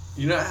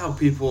You know how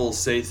people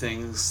say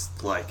things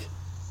like,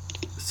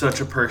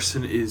 such a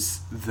person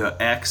is the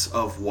X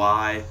of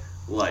Y,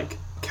 like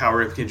Cal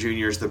Ripken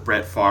Jr. is the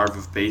Brett Favre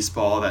of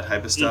baseball, that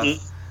type of stuff?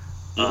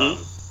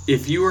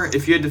 If you had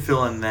to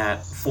fill in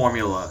that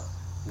formula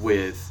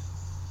with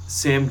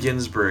Sam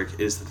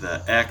Ginsberg is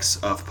the X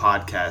of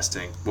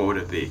podcasting, what would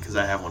it be? Because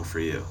I have one for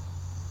you.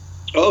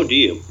 Oh, do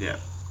you? Yeah.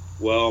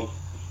 Well,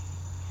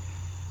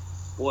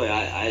 boy,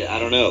 I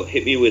don't know.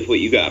 Hit me with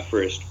what you got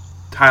first.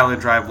 Tyler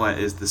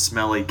Driveway is the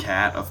Smelly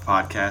Cat of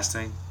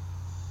podcasting.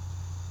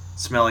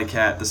 Smelly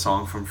Cat, the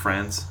song from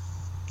Friends.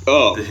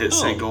 Oh. The hit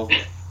single.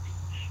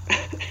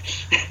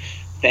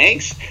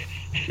 Thanks.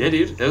 Yeah,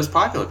 dude. It was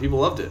popular. People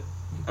loved it.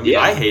 I mean,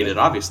 I hate it,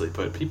 obviously,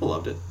 but people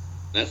loved it.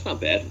 That's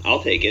not bad.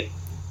 I'll take it.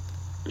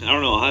 I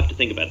don't know. I'll have to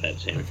think about that,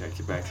 Sam. Okay,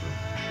 get back to it.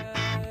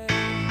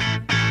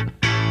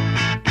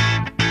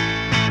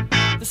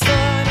 The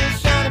sun is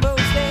shining, but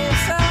we stay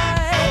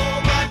inside.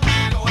 Oh, but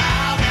we go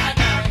out at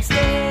night.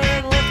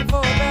 Staying looking for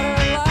a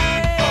better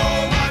life.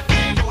 Oh, but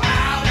we go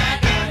out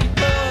at night.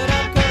 Put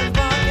up curtains,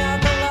 block out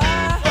the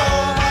light.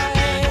 Oh, but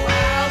we go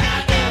out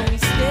at night. And we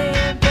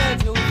stay in bed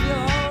till we feel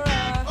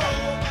alright.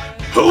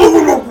 Hello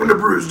and welcome to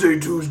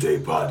Brewsday Tuesday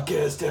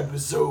podcast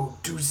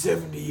episode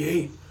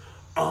 278.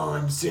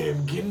 I'm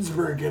Sam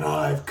Ginsberg and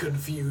I've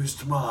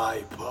confused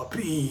my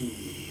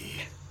puppy.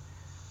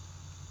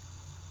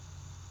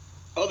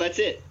 Oh, that's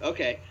it.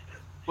 Okay.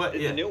 What?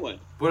 It's a new one.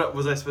 What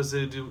was I supposed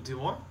to do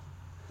more?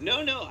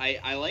 No.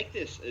 I like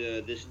this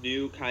this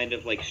new kind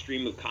of like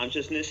stream of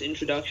consciousness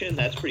introduction.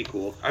 That's pretty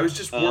cool. I was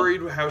just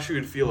worried how she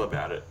would feel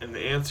about it, and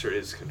the answer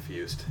is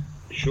confused.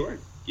 Sure.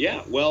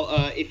 Yeah. Well,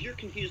 if you're a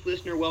confused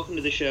listener, welcome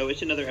to the show.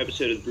 It's another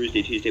episode of the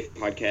Brewsday Tuesday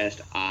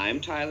podcast. I'm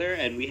Tyler,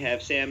 and we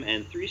have Sam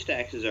and Three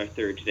Stacks as our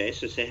third today.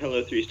 So say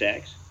hello, Three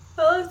Stacks.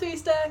 Hello, Three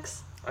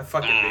Stacks. I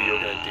fucking knew you were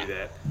gonna do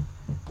that.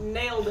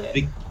 Nailed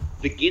it.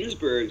 The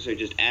Ginsbergs are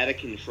just out of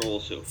control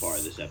so far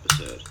this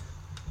episode.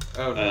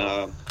 Oh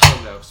no.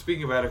 Oh no.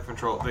 Speaking of out of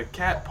control, the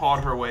cat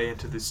pawed her way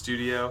into the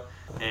studio,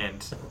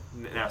 and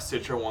now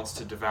Citra wants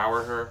to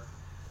devour her.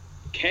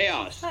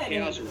 Chaos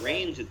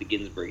reigns at the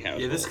Ginsberg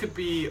household. Yeah, this could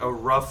be a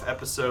rough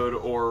episode,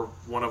 or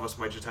one of us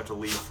might just have to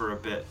leave for a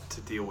bit to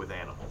deal with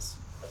animals.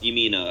 You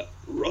mean a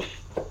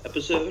rough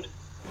episode?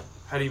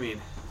 How do you mean?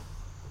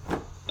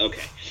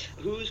 Okay.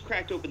 Who's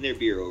cracked open their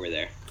beer over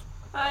there?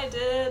 I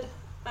did.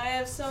 I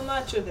have so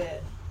much of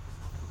it.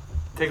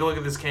 Take a look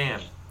at this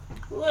can.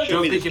 Look,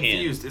 Show me Don't be this can.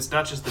 confused. It's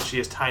not just that she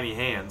has tiny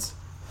hands.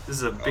 This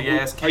is a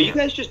big-ass can. Are you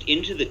guys just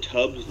into the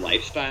tubs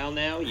lifestyle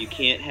now? You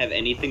can't have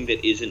anything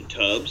that isn't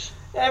tubs?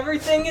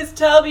 everything is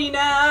tubby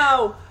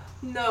now.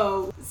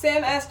 No.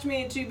 Sam asked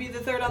me to be the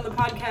third on the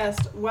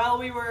podcast while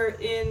we were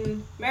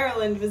in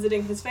Maryland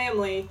visiting his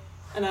family,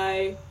 and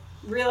I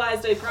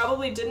realized I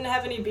probably didn't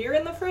have any beer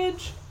in the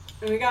fridge,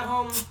 and we got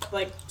home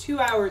like 2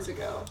 hours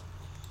ago.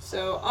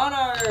 So on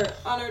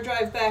our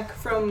drive back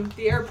from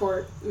the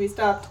airport, we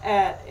stopped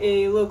at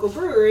a local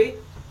brewery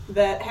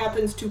that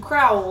happens to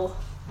crowl.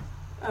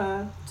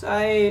 So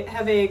I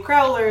have a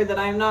crowler that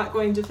I'm not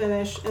going to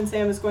finish, and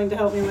Sam is going to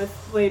help me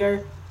with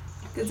later,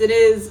 because it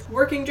is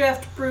Working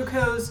Draft Brew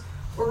Co.'s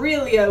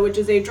Aurelia, which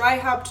is a dry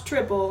hopped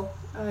triple.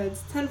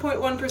 It's 10.1%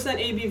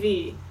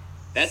 ABV.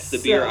 That's the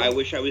beer I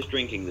wish I was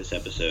drinking this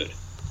episode.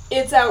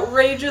 It's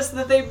outrageous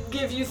that they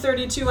give you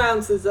 32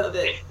 ounces of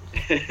it.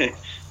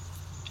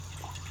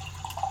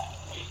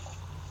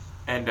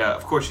 And,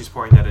 of course, she's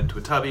pouring that into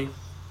a tubby.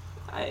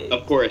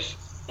 Of course.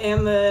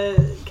 And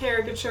the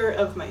caricature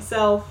of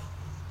myself.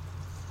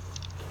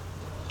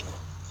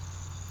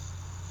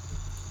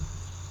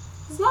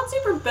 It's not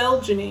super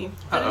Belgian-y,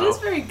 but it is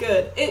very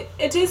good.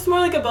 It tastes more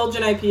like a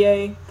Belgian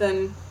IPA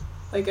than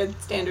like a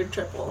standard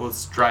triple. Well,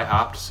 it's dry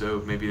hopped,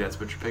 so maybe that's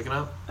what you're picking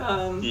up.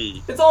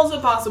 It's also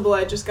possible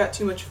I just got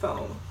too much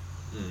foam.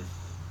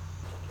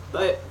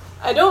 But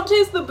I don't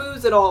taste the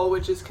booze at all,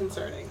 which is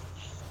concerning.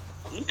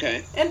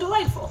 Okay. And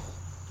delightful.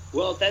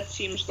 Well, that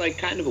seems like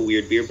kind of a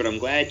weird beer, but I'm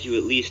glad you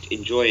at least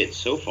enjoy it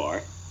so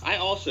far. I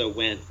also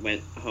went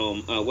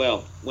home,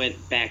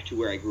 went back to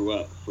where I grew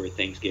up for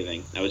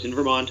Thanksgiving. I was in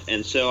Vermont,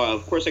 and so,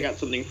 of course, I got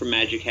something from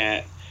Magic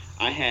Hat.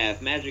 I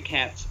have Magic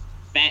Hat's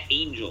Fat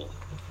Angel,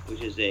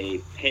 which is a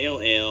pale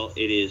ale.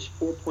 It is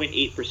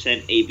 4.8%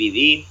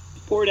 ABV,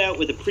 poured out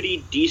with a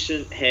pretty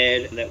decent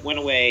head that went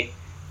away,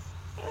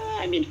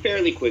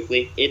 fairly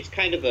quickly. It's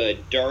kind of a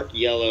dark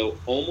yellow,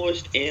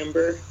 almost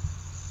amber.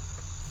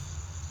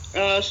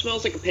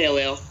 Smells like a pale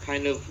ale,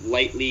 kind of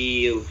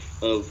lightly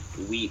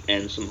of wheat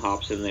and some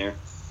hops in there.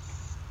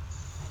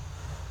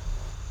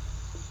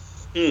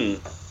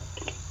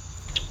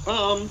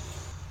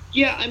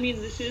 Yeah,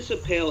 this is a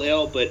pale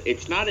ale, but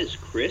it's not as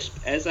crisp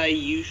as I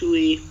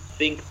usually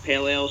think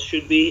pale ales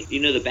should be.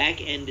 The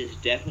back end is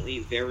definitely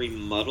very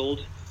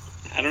muddled.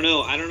 I don't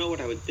know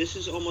what I would, this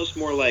is almost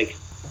more like,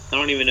 I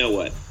don't even know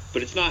what,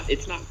 but it's not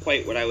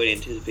quite what I would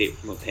anticipate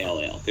from a pale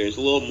ale. There's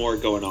a little more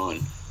going on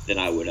than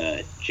I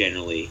would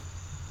generally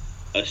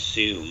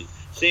assume.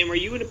 Sam, are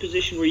you in a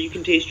position where you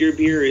can taste your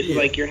beer? Is Yeah.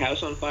 like your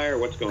house on fire?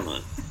 What's going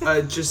on?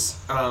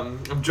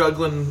 I'm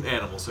juggling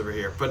animals over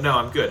here, but no,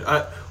 I'm good.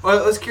 Well,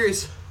 I was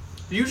curious.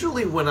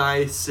 Usually when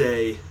I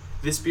say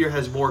this beer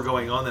has more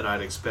going on than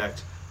I'd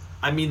expect,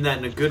 I mean that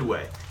in a good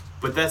way.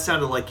 But that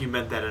sounded like you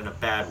meant that in a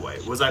bad way.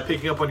 Was I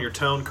picking up on your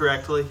tone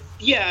correctly?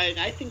 Yeah,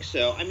 I think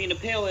so. I mean, a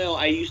pale ale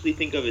I usually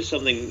think of as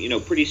something,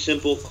 pretty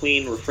simple,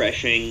 clean,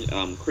 refreshing,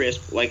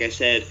 crisp. Like I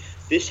said,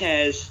 this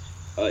has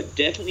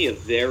definitely a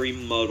very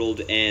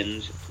muddled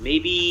end.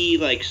 Maybe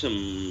like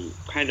some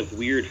kind of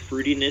weird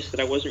fruitiness that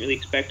I wasn't really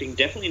expecting.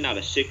 Definitely not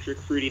a citric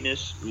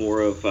fruitiness,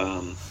 more of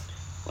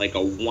like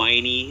a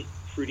winey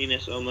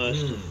fruitiness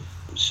almost.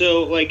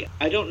 So, like,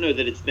 I don't know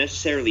that it's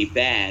necessarily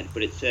bad,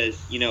 but it says,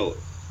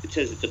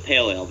 it's a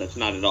pale ale. That's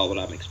not at all what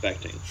I'm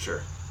expecting.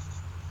 Sure.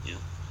 Yeah.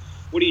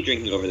 What are you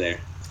drinking over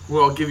there?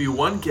 Well, I'll give you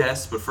one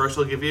guess, but first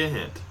I'll give you a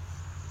hint.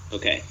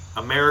 Okay.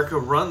 America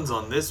runs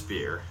on this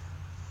beer.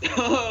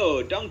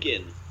 Oh,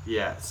 Duncan.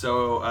 Yeah,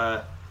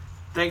 so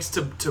thanks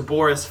to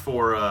Boris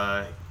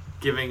for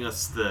giving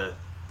us the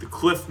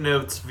Cliff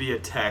Notes via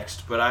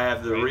text, but I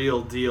have the Right.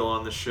 real deal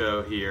on the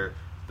show here.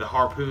 The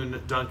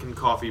Harpoon Duncan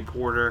Coffee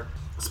Porter.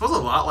 It smells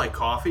a lot like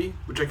coffee,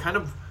 which I kind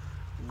of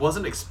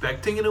wasn't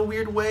expecting in a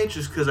weird way,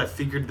 just because I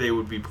figured they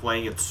would be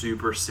playing it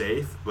super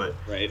safe, but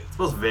Right. it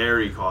smells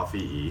very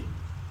coffee-y.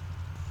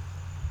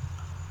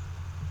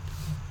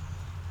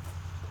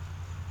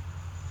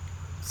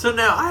 So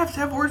now I have to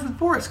have words with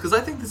Boris, because I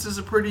think this is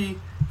a pretty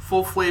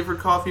full-flavored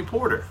coffee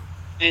porter.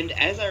 And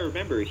as I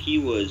remember, he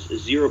was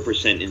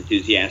 0%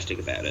 enthusiastic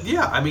about it.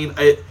 Yeah, I mean,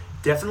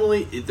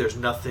 there's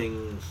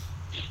nothing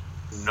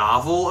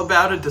novel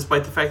about it,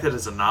 despite the fact that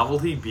it's a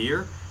novelty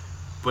beer.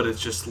 But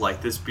it's just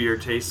like, this beer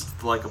tastes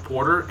like a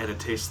porter, and it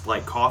tastes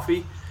like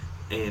coffee.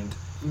 And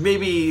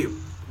maybe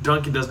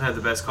Dunkin' doesn't have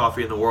the best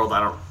coffee in the world.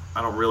 I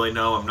don't really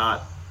know.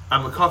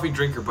 I'm a coffee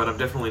drinker, but I'm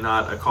definitely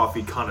not a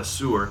coffee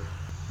connoisseur.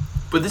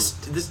 But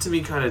this to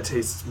me kind of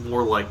tastes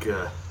more like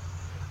a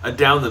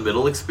down the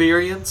middle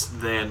experience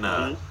than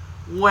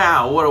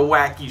wow, what a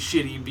wacky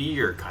shitty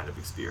beer kind of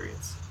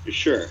experience.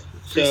 Sure.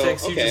 Three So,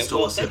 Six, you okay, just stole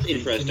well, a sip. that's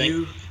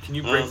interesting. Can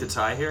you break the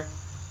tie here?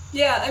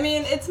 Yeah, I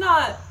mean, it's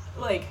not,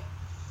 like,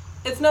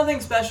 it's nothing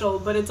special,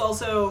 but it's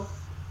also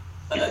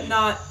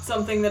not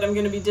something that I'm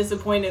going to be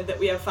disappointed that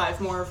we have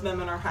 5 more of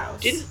them in our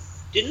house.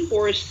 Didn't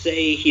Boris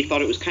say he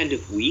thought it was kind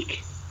of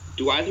weak?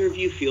 Do either of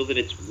you feel that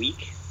it's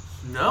weak?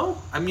 No,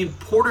 I mean,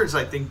 porters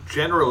I think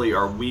generally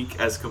are weak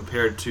as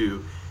compared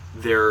to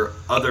their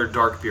other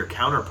dark beer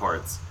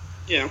counterparts.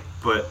 Yeah.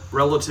 But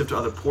relative to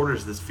other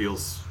porters, this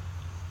feels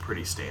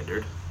pretty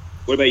standard.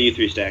 What about you,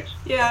 Three Stacks?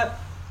 Yeah,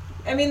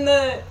 I mean,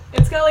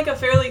 it's got like a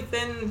fairly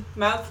thin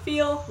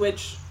mouthfeel,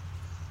 which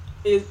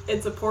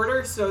it's a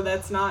porter, so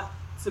that's not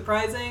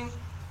surprising.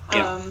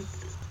 Yeah.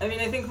 I mean,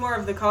 I think more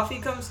of the coffee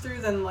comes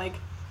through than like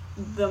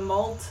the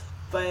malt,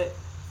 but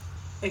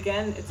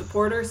again, it's a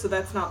porter, so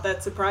that's not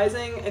that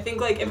surprising. I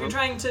think like if you're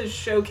trying to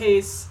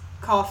showcase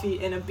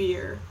coffee in a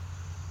beer,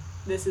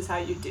 this is how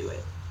you do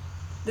it.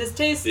 This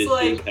tastes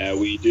like is how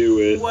we do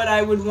it. what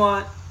I would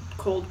want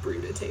cold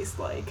brew to taste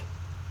like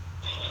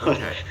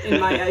Okay. in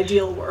my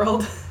ideal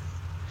world.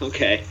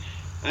 Okay.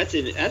 That's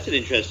an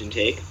interesting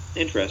take.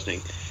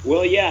 Interesting.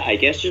 Well, yeah, I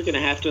guess you're going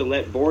to have to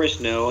let Boris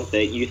know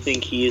that you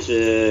think he's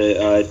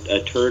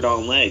a turd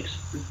on legs.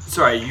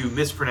 Sorry, you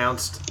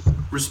mispronounced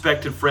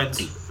respected friends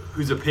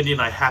whose opinion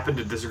I happen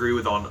to disagree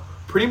with on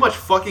pretty much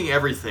fucking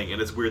everything,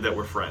 and it's weird that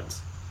we're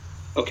friends.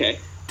 Okay.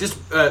 Just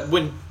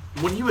when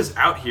he was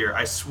out here,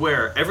 I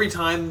swear, every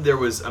time there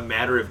was a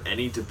matter of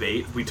any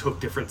debate, we took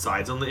different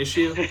sides on the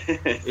issue.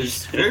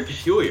 It's very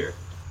peculiar.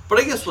 But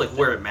I guess, like,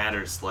 where it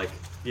matters, like,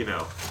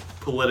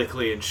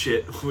 politically and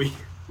shit, we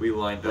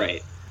lined up.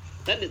 Right.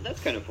 That's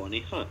kind of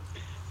funny, huh?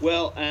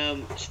 Well,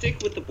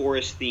 stick with the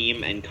Boris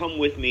theme and come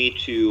with me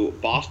to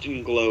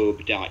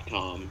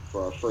bostonglobe.com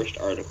for our first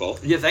article.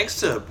 Yeah, thanks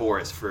to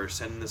Boris for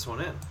sending this one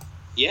in.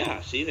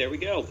 Yeah, see, there we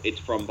go. It's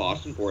from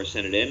Boston. Boris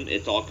sent it in.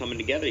 It's all coming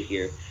together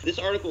here. This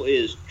article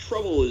is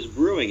Trouble is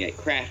Brewing at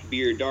Craft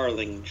Beer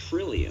Darling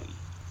Trillium.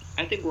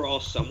 I think we're all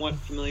somewhat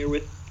familiar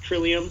with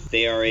Trillium.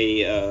 They are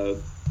a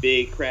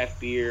big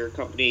craft beer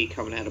company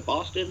coming out of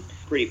Boston.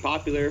 Pretty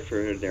popular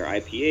for their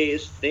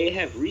IPAs. They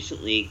have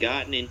recently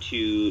gotten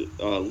into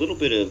a little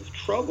bit of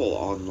trouble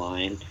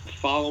online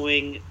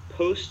following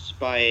posts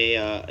by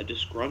a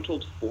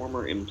disgruntled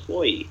former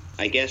employee.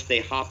 I guess they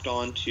hopped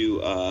on to,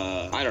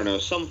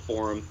 some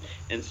forum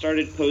and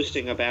started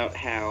posting about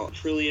how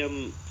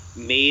Trillium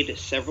made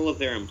several of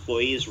their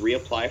employees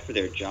reapply for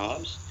their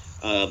jobs.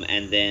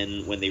 And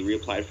then when they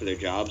reapplied for their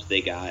jobs,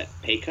 they got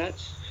pay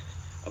cuts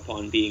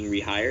upon being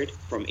rehired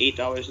from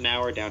 $8 an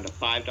hour down to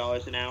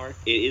 $5 an hour.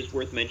 It is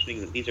worth mentioning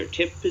that these are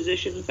tip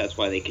positions. That's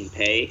why they can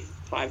pay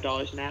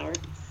 $5 an hour.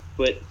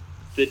 But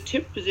the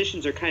tip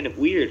positions are kind of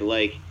weird.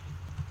 Like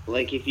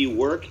if you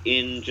work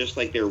in just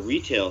like their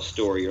retail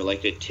store, you're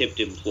like a tipped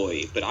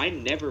employee. But I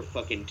never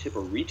fucking tip a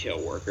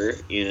retail worker,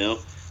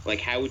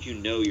 Like, how would you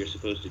know you're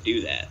supposed to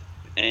do that?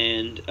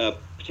 And a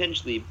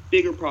potentially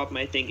bigger problem,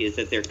 I think, is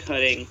that they're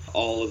cutting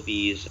all of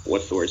these,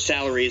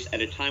 salaries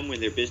at a time when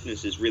their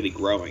business is really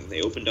growing.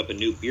 They opened up a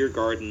new beer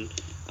garden.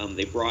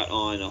 They brought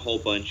on a whole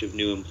bunch of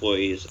new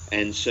employees.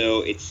 And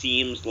so it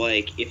seems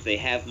like if they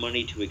have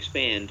money to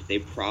expand, they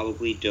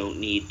probably don't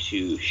need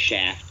to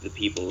shaft the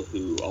people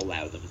who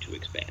allow them to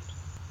expand.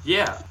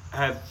 Yeah.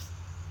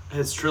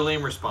 Has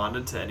Trillium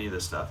responded to any of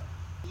this stuff?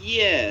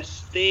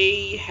 Yes,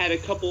 they had a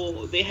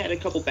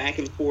couple back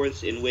and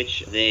forths in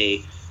which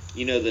they,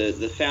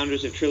 the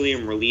founders of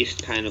Trillium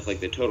released kind of like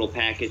the total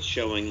package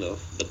showing the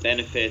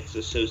benefits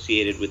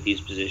associated with these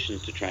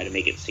positions to try to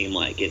make it seem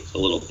like it's a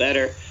little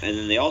better. And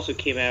then they also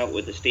came out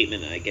with a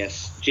statement, I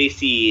guess,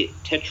 J.C.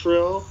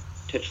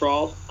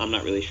 Tetrol, I'm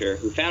not really sure,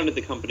 who founded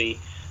the company,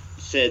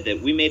 said that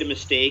we made a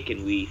mistake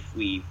and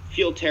we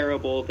feel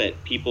terrible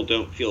that people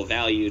don't feel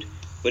valued.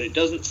 But it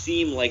doesn't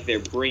seem like they're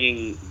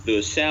bringing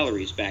those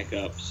salaries back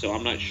up, so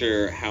I'm not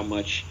sure how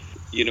much,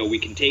 we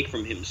can take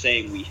from him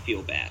saying we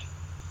feel bad.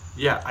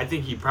 Yeah, I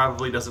think he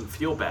probably doesn't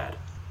feel bad.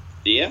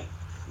 Yeah?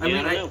 I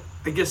mean, don't know.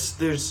 I guess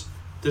there's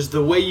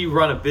the way you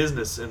run a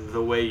business and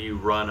the way you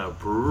run a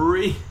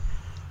brewery.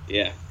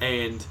 Yeah.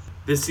 And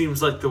this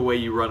seems like the way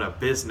you run a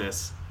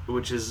business,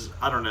 which is,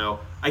 I don't know.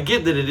 I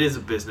get that it is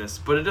a business,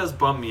 but it does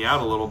bum me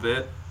out a little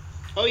bit.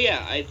 Oh,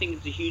 yeah, I think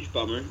it's a huge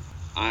bummer.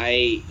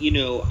 I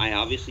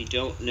obviously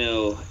don't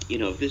know,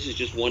 if this is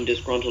just one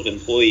disgruntled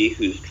employee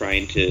who's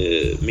trying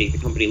to make the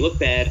company look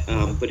bad,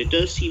 but it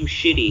does seem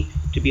shitty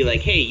to be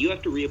like, hey, you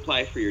have to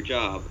reapply for your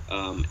job,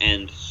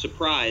 and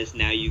surprise,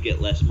 now you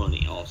get less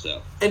money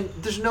also. And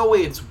there's no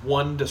way it's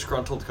one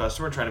disgruntled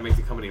customer trying to make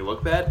the company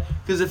look bad,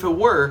 because if it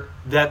were,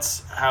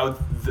 that's how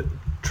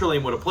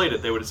Trillium would have played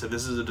it. They would have said,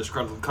 this is a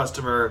disgruntled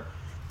customer,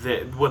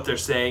 that what they're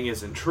saying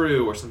isn't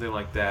true, or something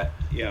like that.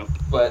 Yeah.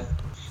 But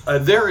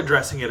they're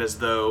addressing it as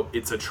though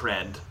it's a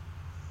trend.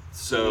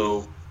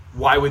 So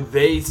why would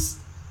they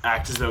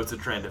act as though it's a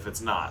trend if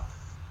it's not?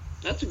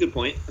 That's a good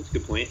point.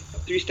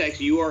 Three Stacks,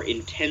 you are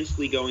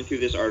intensely going through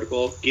this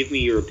article. Give me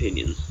your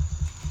opinions.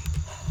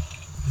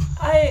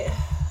 I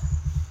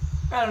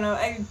don't know.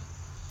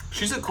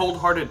 She's a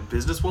cold-hearted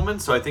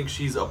businesswoman, so I think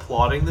she's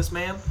applauding this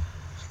man.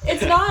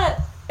 It's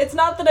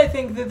not that I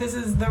think that this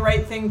is the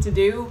right thing to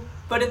do,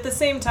 but at the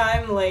same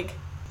time, like,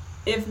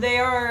 if they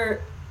are,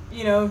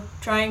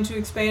 trying to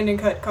expand and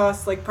cut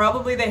costs, like,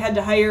 probably they had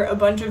to hire a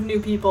bunch of new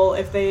people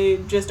if they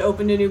just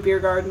opened a new beer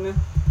garden.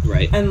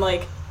 Right. And,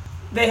 like,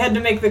 they had to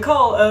make the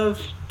call of,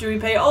 do we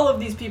pay all of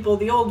these people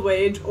the old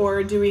wage,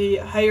 or do we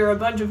hire a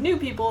bunch of new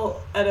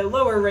people at a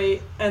lower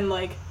rate? And,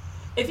 like,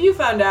 if you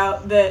found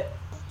out that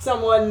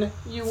someone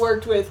you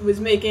worked with was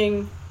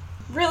making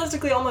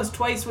realistically almost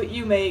twice what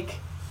you make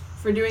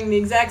for doing the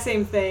exact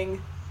same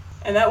thing,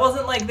 and that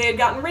wasn't like they had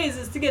gotten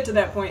raises to get to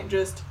that point,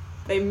 just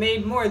they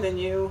made more than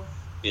you,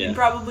 you'd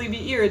probably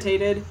be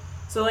irritated.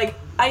 So, like,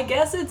 I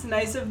guess it's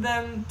nice of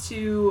them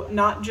to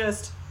not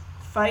just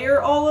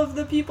fire all of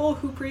the people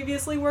who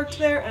previously worked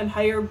there and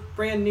hire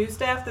brand new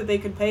staff that they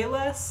could pay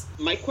less.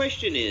 My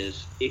question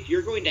is, if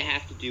you're going to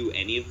have to do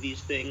any of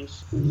these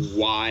things,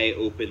 why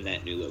open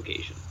that new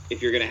location?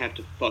 If you're going to have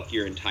to fuck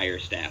your entire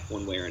staff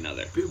one way or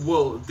another.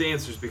 Well, the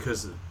answer is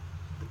because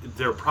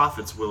their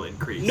profits will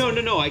increase.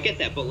 No, I get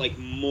that, but, like,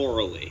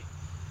 morally.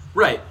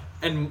 Right,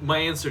 and my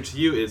answer to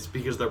you is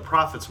because their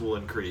profits will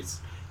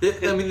increase.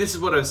 I mean, this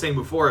is what I was saying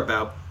before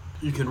about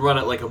you can run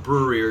it like a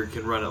brewery or you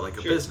can run it like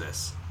a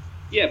business.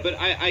 Yeah, but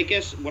I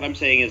guess what I'm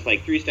saying is,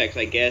 like, Three Stacks,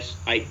 I guess,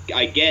 I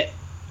get,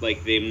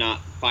 like, them not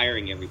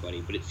firing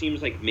everybody, but it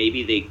seems like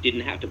maybe they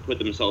didn't have to put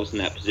themselves in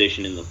that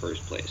position in the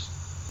first place.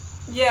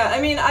 Yeah, I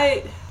mean,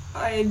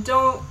 I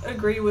don't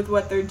agree with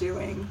what they're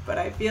doing, but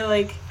I feel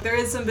like there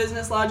is some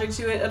business logic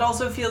to it. It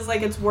also feels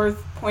like it's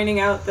worth pointing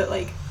out that,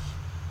 like,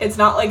 it's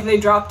not like they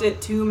dropped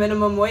it to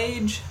minimum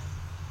wage.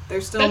 They're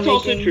still That's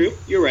also true.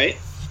 You're right.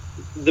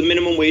 The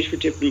minimum wage for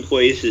tipped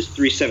employees is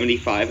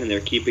 $3.75, and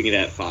they're keeping it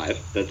at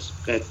 $5.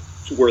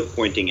 That's worth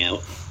pointing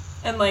out.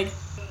 And, like,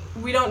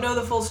 we don't know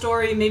the full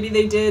story. Maybe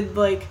they did,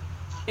 like,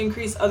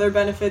 increase other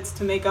benefits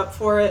to make up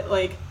for it.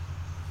 Like,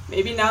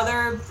 maybe now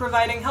they're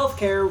providing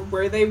healthcare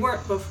where they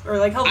weren't before, or,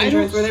 like, health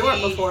insurance where they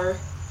weren't before.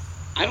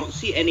 I don't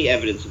see any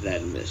evidence of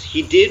that in this.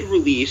 He did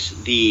release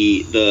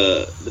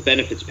the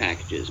benefits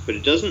packages, but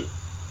it doesn't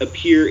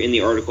appear in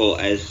the article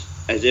as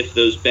if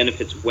those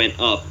benefits went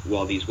up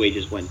while these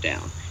wages went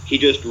down. He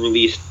just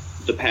released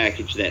the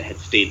package that had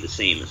stayed the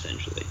same,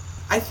 essentially.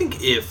 I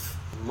think if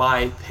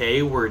my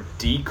pay were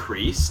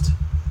decreased,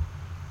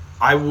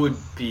 I would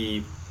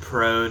be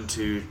prone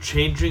to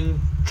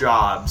changing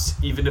jobs,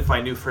 even if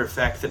I knew for a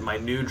fact that my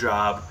new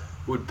job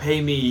would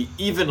pay me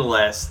even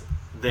less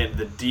than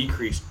the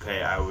decreased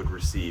pay I would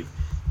receive.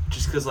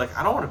 Just because, like,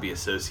 I don't want to be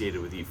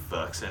associated with you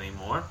fucks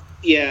anymore.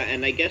 Yeah,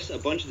 and I guess a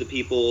bunch of the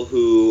people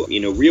who,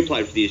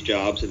 reapplied for these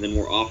jobs and then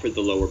were offered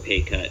the lower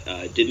pay cut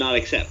did not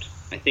accept.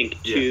 I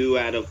think 2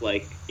 out of,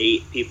 like,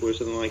 8 people or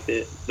something like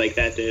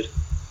that did.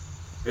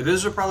 And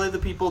those are probably the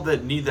people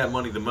that need that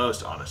money the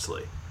most,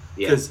 honestly.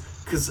 Yeah.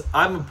 Because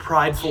I'm a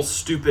prideful,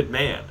 stupid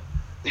man.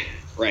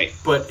 Right.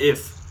 But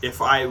if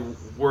if I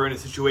were in a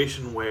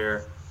situation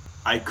where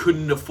I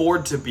couldn't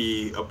afford to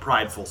be a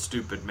prideful,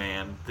 stupid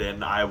man,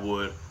 then I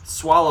would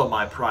swallow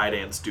my pride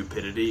and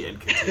stupidity and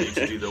continue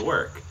to do the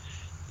work.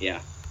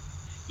 Yeah.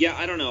 Yeah,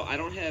 I don't know.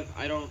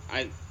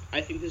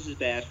 I think this is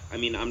bad. I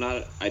mean, I'm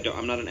not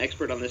an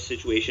expert on this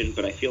situation,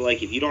 but I feel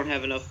like if you don't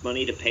have enough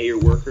money to pay your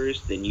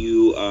workers, then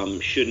you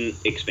shouldn't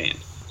expand.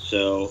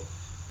 So,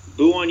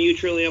 boo on you,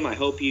 Trillium. I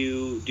hope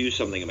you do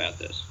something about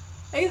this.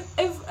 I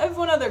have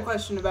one other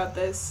question about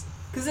this,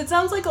 because it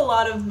sounds like a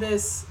lot of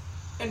this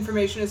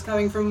information is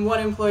coming from one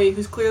employee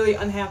who's clearly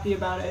unhappy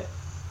about it.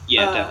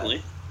 Yeah,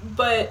 definitely.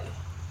 But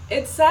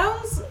it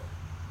sounds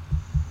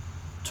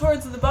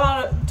towards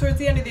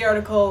the end of the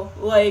article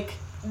like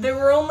there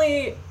were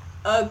only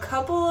a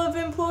couple of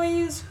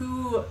employees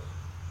who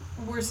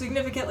were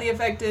significantly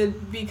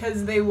affected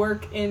because they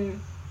work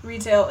in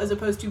retail as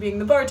opposed to being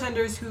the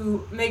bartenders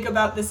who make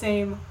about the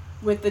same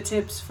with the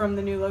tips from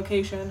the new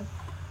location.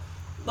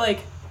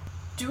 Like,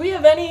 do we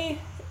have any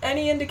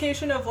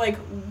indication of, like,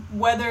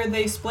 whether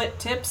they split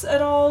tips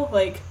at all?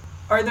 Like,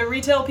 are the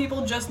retail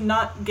people just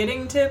not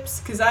getting tips?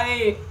 Because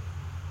I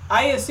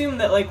assume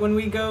that, like, when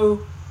we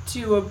go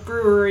to a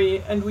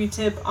brewery and we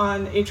tip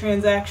on a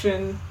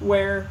transaction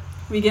where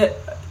we get,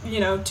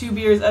 2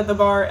 beers at the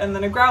bar and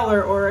then a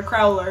growler or a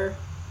crowler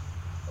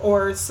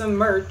or some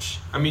merch.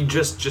 I mean,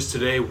 just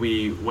today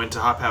we went to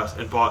Hop House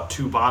and bought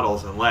 2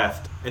 bottles and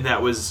left, and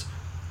that was,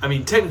 I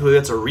mean, technically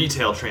that's a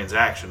retail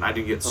transaction. I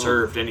didn't get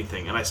served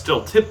anything, and I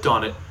still tipped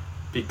on it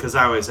because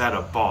I was at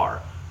a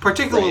bar.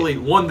 Particularly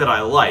one that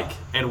I like,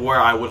 and where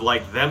I would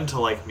like them to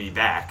like me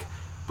back.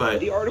 But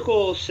the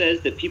article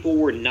says that people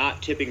were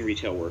not tipping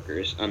retail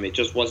workers. It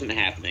just wasn't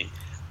happening.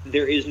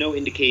 There is no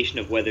indication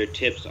of whether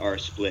tips are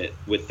split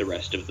with the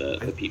rest of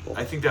the people.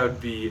 I think that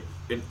would be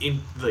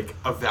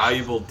a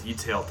valuable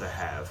detail to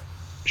have.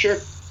 Sure.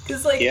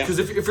 Because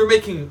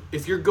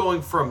if you're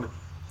going from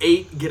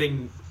 8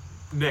 getting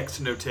next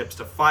to no tips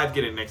to 5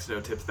 getting next to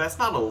no tips, that's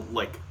not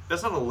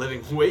a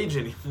living wage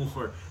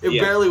anymore. It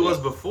barely was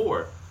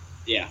before.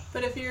 Yeah.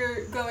 But if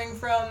you're going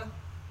from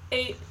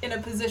 8 in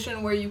a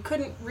position where you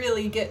couldn't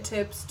really get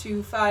tips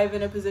to 5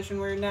 in a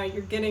position where now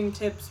you're getting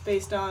tips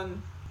based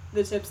on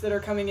the tips that are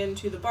coming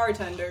into the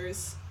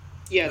bartenders.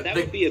 Yeah, that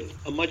would be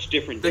a much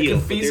different deal.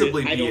 That could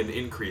feasibly be an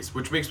increase,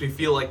 which makes me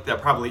feel like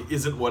that probably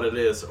isn't what it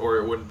is, or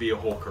it wouldn't be a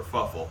whole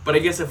kerfuffle. But I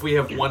guess if we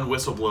have one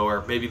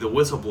whistleblower, maybe the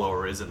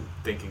whistleblower isn't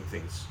thinking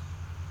things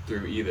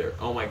through either.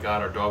 Oh my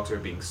god, our dogs are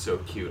being so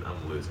cute,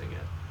 I'm losing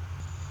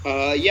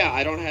it. Yeah,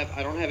 I don't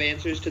have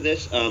answers to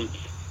this.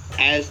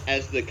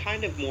 As the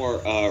kind of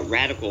more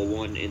radical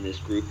one in this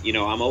group,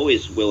 I'm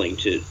always willing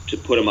to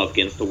put them up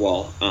against the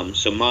wall.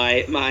 So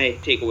my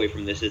takeaway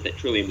from this is that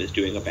Trillium is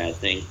doing a bad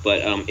thing,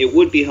 but it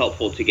would be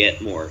helpful to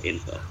get more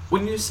info.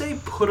 When you say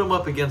put them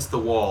up against the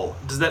wall,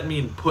 does that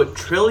mean put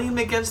Trillium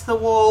against the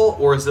wall,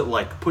 or is it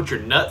like put your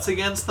nuts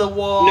against the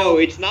wall? No,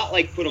 it's not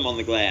like put them on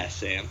the glass,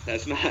 Sam.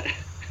 That's not.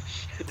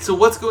 So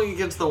what's going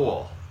against the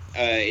wall?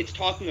 It's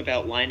talking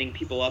about lining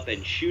people up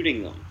and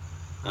shooting them.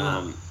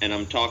 And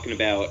I'm talking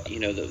about,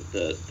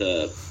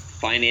 the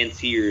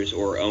financiers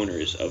or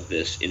owners of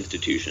this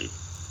institution.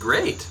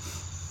 Great.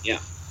 Yeah.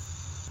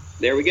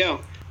 There we go.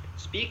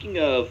 Speaking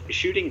of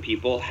shooting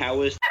people,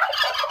 how is...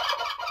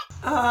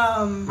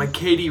 My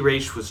Katie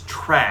race was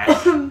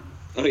trash. Oh,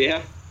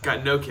 yeah?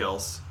 Got no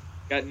kills.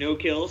 Got no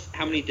kills?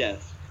 How many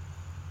deaths?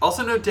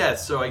 Also no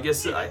deaths, so I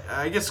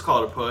guess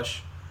call it a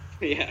push.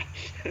 Yeah.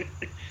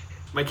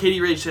 My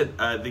Katie race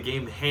at the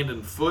game Hand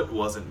and Foot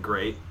wasn't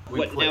great.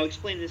 Now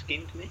explain this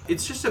game to me.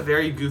 It's just a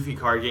very goofy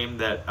card game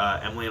that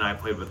Emily and I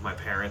played with my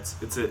parents.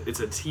 It's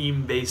a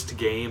team-based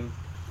game,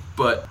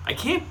 but I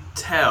can't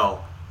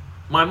tell.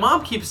 My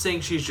mom keeps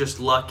saying she's just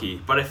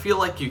lucky, but I feel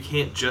like you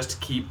can't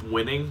just keep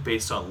winning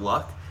based on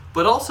luck.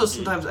 But also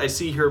sometimes I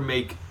see her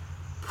make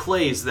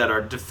plays that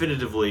are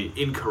definitively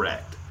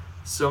incorrect,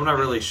 so I'm not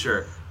really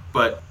sure.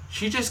 But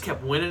she just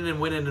kept winning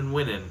and winning and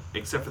winning,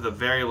 except for the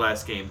very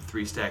last game,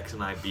 3 stacks,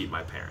 and I beat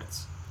my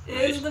parents.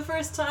 It was the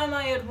first time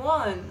I had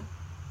won.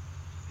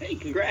 Hey,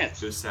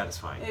 congrats. It was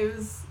satisfying.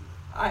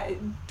 I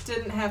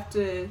didn't have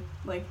to,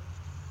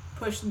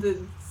 push the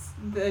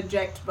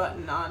eject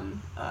button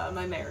on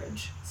my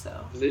marriage,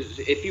 so.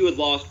 If you had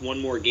lost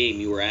one more game,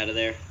 you were out of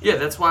there? Yeah,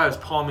 that's why I was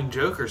palming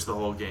jokers the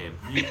whole game.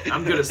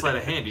 I'm good at sleight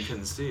of hand, you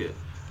couldn't see it.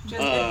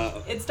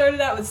 It started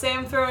out with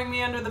Sam throwing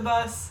me under the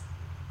bus,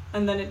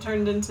 and then it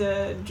turned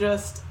into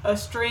just a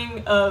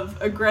string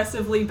of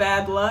aggressively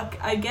bad luck,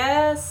 I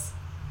guess.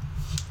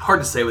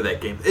 Hard to say with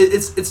that game.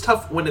 It's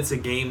tough when it's a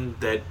game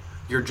that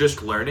you're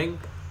just learning,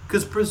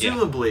 because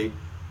presumably,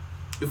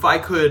 if I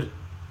could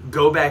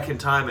go back in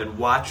time and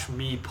watch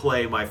me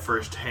play my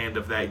first hand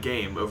of that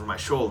game over my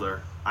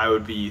shoulder, I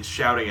would be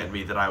shouting at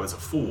me that I was a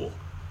fool.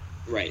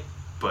 Right.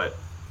 But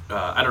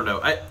I don't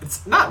know.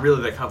 It's not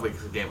really that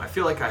complicated a game. I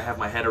feel like I have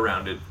my head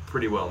around it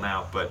pretty well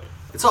now, but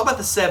it's all about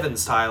the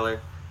sevens,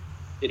 Tyler.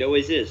 It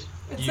always is.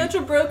 It's such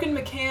a broken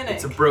mechanic.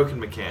 It's a broken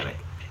mechanic.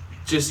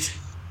 Just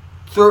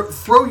throw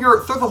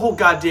the whole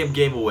goddamn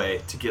game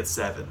away to get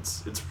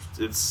sevens.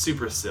 It's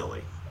super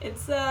silly.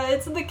 It's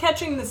the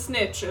catching the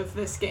snitch of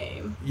this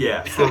game.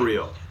 Yeah, for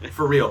real.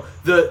 For real.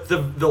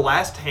 The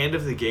last hand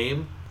of the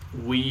game,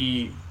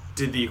 we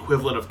did the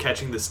equivalent of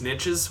catching the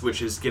snitches,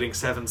 which is getting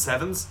 7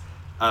 sevens.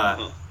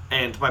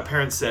 And my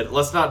parents said,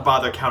 let's not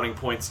bother counting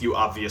points, you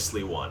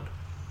obviously won.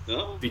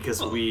 Oh.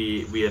 Because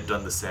we had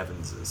done the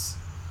sevenses.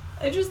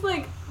 I just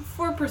like,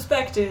 for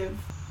perspective,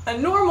 a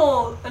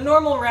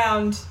normal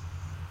round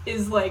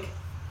is like,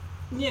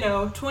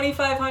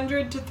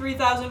 2,500 to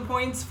 3,000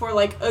 points for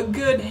like a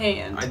good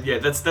hand. Yeah,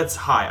 that's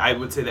high. I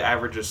would say the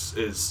average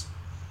is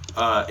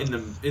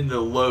in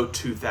the low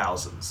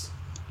 2,000s.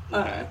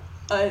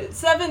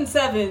 7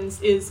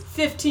 sevens is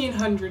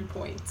 1,500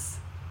 points.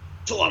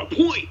 It's a lot of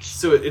points.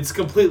 So it's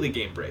completely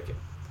game breaking.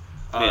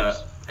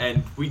 Yes.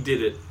 And we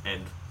did it,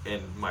 and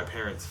my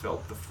parents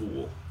felt the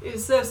fool. It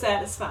was so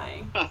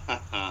satisfying.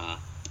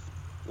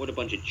 What a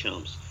bunch of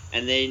chumps.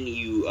 And then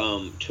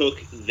you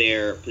took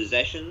their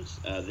possessions.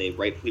 They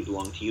rightfully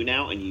belong to you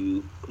now, and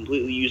you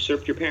completely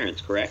usurped your parents,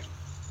 correct?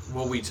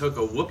 Well, we took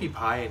a whoopie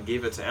pie and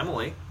gave it to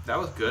Emily. That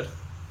was good.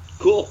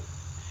 Cool.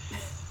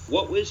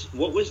 What was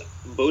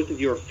both of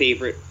your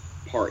favorite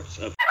parts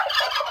of...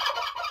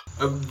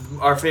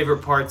 Our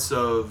favorite parts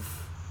of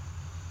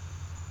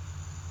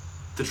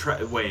the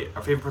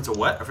our favorite parts of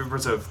what? Our favorite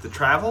parts of the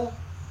travel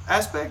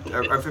aspect?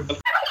 Our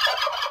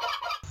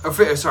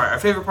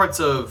favorite parts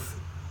of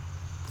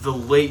the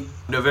late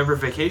November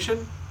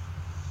vacation?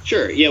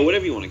 Sure, yeah,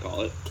 whatever you want to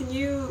call it. Can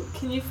you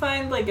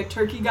find like a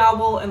turkey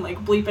gobble and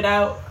like bleep it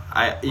out?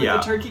 Yeah.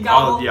 The turkey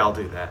gobble? I'll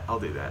do that. I'll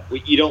do that.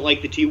 You don't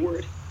like the T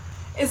word?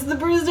 It's the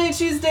Brewsday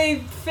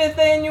Tuesday 5th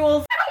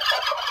annual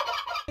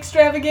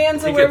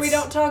extravaganza where we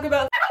don't talk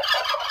about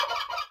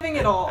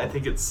at all. I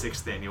think it's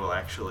 6th annual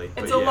actually.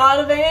 It's a lot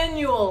of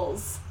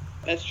annuals.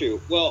 That's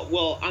true.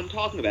 Well, I'm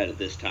talking about it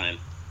this time.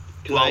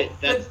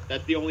 Because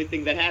that's the only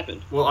thing that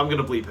happened. Well, I'm going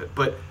to bleep it,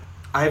 but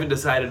I haven't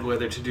decided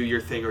whether to do your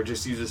thing or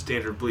just use a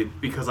standard bleep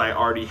because I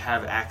already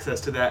have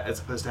access to that as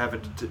opposed to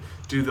having to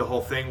do the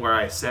whole thing where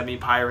I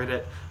semi-pirate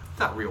it. It's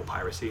not real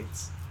piracy.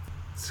 It's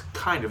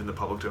kind of in the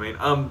public domain.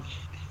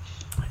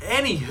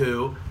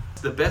 Anywho,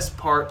 the best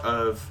part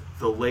of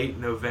the late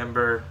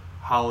November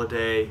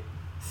holiday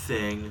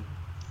thing,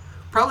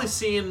 probably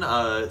seeing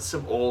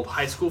some old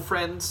high school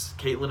friends,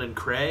 Caitlin and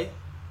Cray.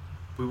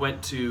 We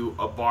went to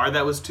a bar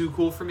that was too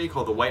cool for me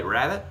called the White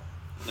Rabbit.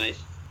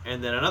 Nice.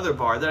 And then another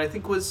bar that I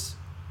think was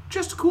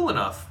just cool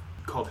enough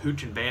called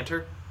Hooch and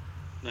Banter.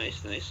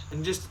 Nice.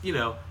 And just,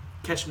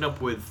 catching up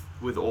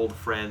with old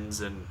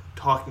friends and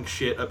talking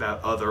shit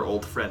about other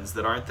old friends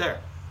that aren't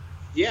there.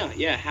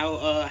 Yeah.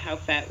 How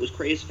fat was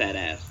Cray's fat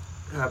ass?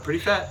 Pretty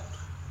fat.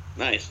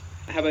 Nice.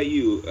 How about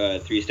you,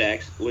 Three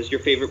Stacks? Was your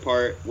favorite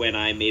part when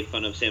I made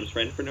fun of Sam's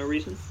friend for no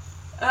reason?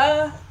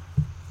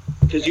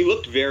 Because you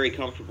looked very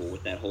comfortable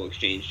with that whole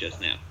exchange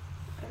just now.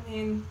 I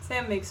mean,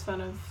 Sam makes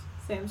fun of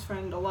Sam's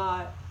friend a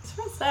lot. It's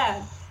real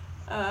sad.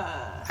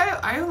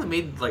 I only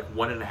made like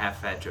 1.5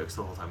 fat jokes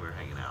the whole time we were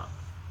hanging out.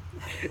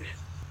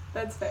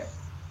 That's fair.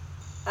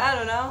 I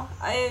don't know.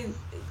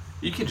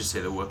 You can just say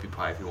the whoopie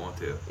pie if you want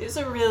to. It's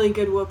a really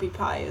good whoopie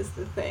pie is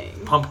the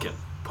thing. Pumpkin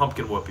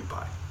whoopie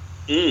pie.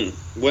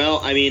 Well,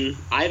 I mean,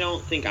 I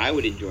don't think I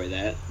would enjoy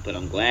that, but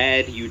I'm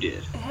glad you did.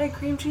 It had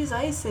cream cheese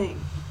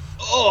icing.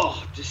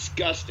 Oh,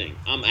 disgusting.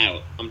 I'm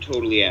out. I'm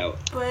totally out.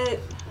 But...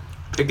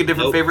 Pick a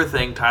different favorite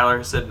thing.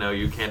 Tyler said no,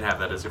 you can't have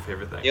that as your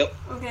favorite thing. Yep.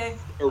 Okay.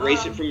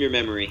 Erase it from your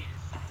memory.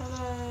 I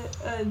had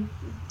a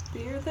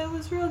beer that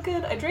was real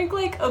good. I drank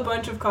like a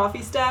bunch of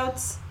coffee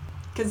stouts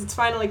because it's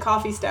finally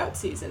coffee stout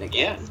season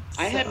again. Yeah.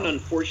 I had an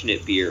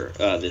unfortunate beer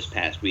this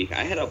past week.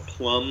 I had a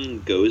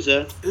plum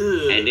goza,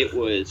 and it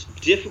was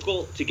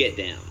difficult to get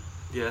down.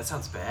 Yeah, that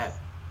sounds bad.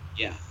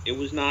 Yeah, it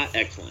was not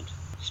excellent.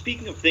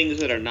 Speaking of things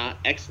that are not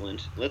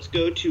excellent, let's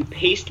go to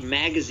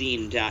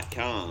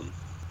pastemagazine.com.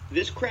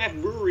 This craft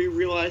brewery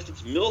realized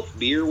its MILF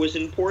beer was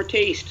in poor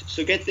taste,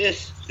 so get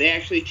this, they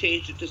actually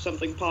changed it to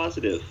something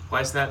positive.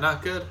 Why is that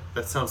not good?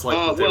 That sounds like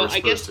what they were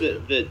supposed to do. I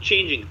guess the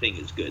changing thing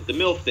is good. The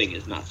MILF thing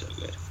is not so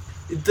good.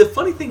 The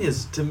funny thing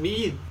is, to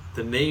me,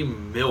 the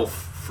name MILF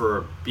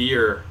for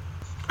beer,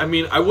 I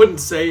mean, I wouldn't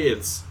say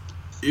it's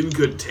in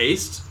good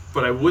taste,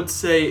 but I would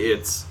say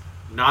it's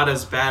not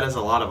as bad as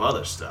a lot of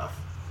other stuff.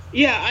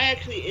 Yeah,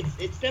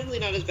 it's definitely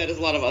not as bad as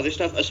a lot of other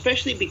stuff,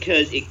 especially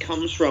because it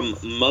comes from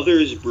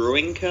Mother's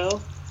Brewing Co.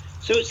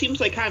 So it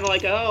seems like kind of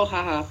like, oh,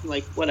 haha,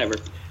 like, whatever.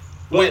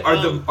 But, wait, are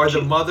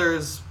the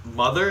mothers?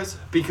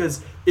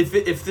 Because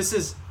if this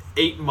is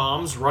 8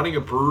 moms running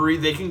a brewery,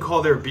 they can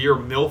call their beer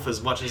MILF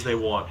as much as they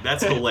want.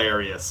 That's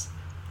hilarious.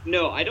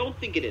 No, I don't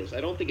think it is.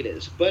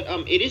 But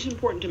it is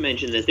important to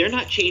mention that they're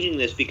not changing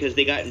this because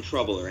they got in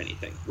trouble or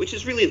anything, which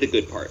is really the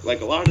good part.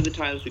 Like, a lot of the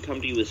times we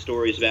come to you with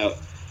stories about,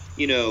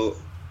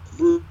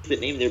 breweries that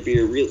named their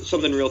beer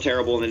something real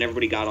terrible, and then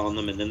everybody got on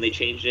them, and then they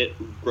changed it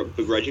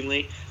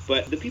begrudgingly.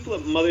 But the people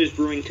at Mother's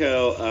Brewing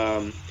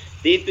Co.,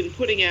 they've been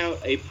putting out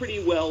a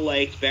pretty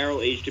well-liked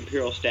barrel-aged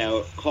imperial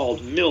stout called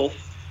MILF,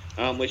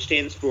 which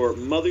stands for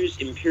Mother's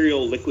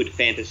Imperial Liquid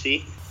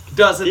Fantasy.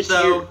 Does it,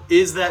 though?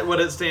 Is that what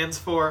it stands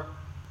for?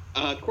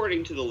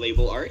 according to the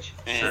label art. Is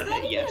And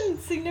that yes. even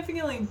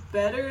significantly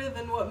better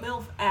than what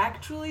MILF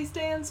actually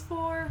stands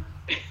for?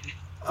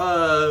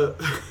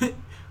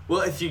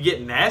 Well, if you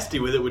get nasty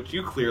with it, which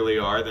you clearly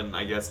are, then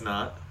I guess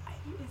not.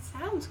 It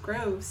sounds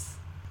gross.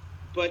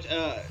 But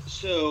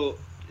so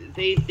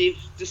they've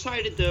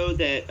decided though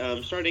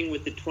that starting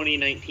with the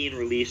 2019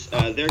 release,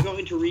 they're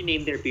going to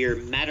rename their beer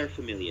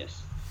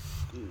Materfamilias.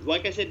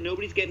 Like I said,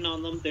 nobody's getting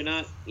on them. They're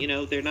not,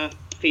 they're not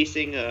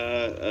facing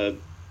a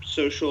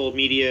social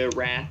media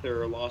wrath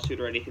or a lawsuit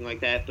or anything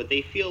like that. But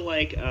they feel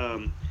like,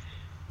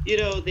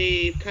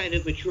 they've kind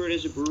of matured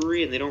as a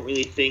brewery, and they don't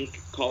really think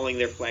calling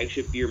their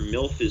flagship beer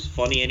MILF is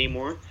funny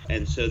anymore.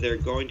 And so they're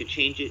going to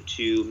change it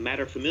to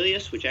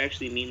Materfamilias, which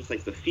actually means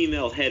like the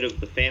female head of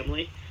the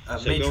family.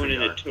 So going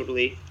in a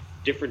totally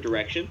different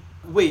direction.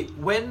 Wait,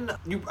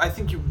 I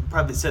think you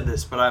probably said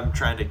this, but I'm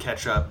trying to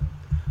catch up.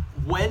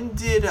 When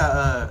did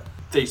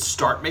they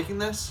start making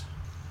this?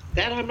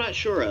 That I'm not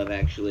sure of,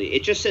 actually.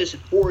 It just says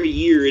 4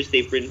 years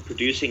they've been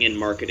producing and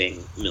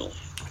marketing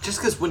MILF. Just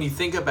because when you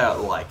think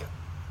about, like,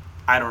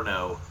 I don't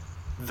know,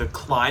 the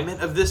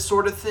climate of this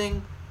sort of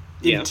thing,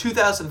 in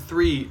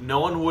 2003, no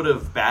one would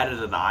have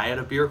batted an eye at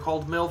a beer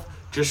called MILF,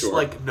 just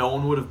like no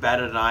one would have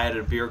batted an eye at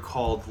a beer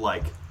called,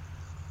 like,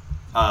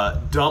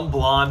 Dumb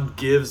Blonde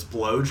Gives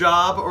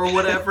Blowjob or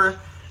whatever.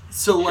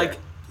 So, like,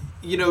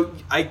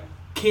 I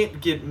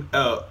can't get...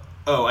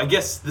 I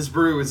guess this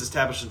brewery was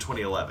established in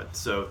 2011,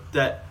 so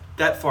that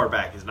far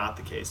back is not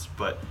the case.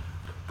 But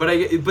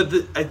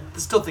I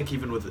still think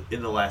even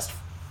in the last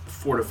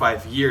 4 to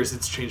 5 years,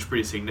 it's changed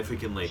pretty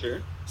significantly.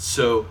 Sure.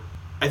 So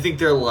I think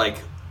they're like,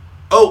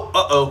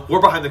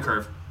 we're behind the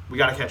curve. We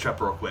got to catch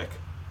up real quick.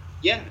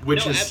 Yeah.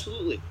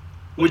 Absolutely.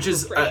 Which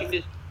is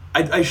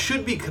I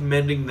should be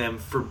commending them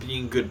for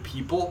being good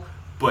people,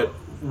 but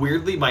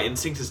weirdly, my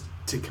instinct is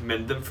to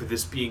commend them for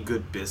this being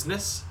good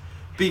business,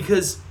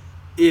 because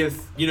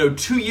if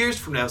 2 years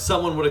from now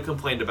someone would have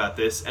complained about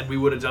this and we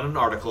would have done an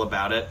article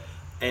about it,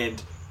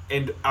 and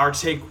our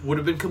take would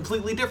have been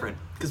completely different,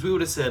 because we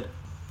would have said,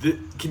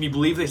 can you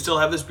believe they still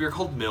have this beer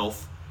called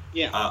MILF?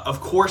 Yeah.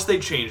 Of course they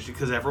changed it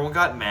because everyone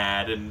got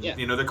mad, and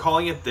they're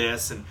calling it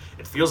this, and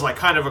it feels like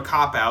kind of a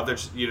cop out.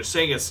 They're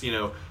saying it's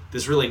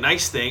this really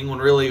nice thing when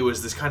really it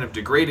was this kind of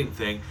degrading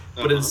thing.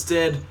 But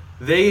instead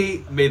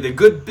they made the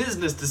good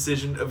business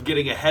decision of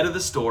getting ahead of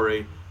the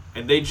story,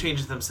 and they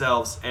changed it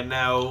themselves. And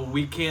now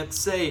we can't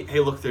say,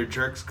 hey, look, they're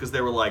jerks, because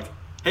they were like,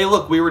 hey,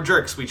 look, we were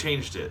jerks, we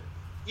changed it.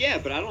 Yeah,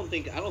 but I don't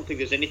think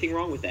there's anything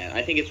wrong with that.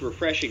 I think it's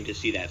refreshing to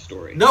see that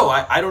story. No,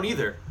 I don't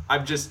either.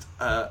 I'm just,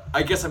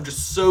 I guess I'm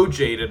just so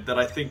jaded that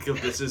I think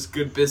of this as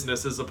good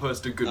business as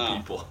opposed to good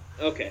people.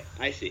 Okay,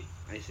 I see.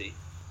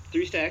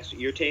 3 Stacks,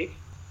 your take?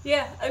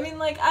 Yeah, I mean,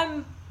 like,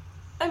 I'm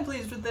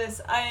pleased with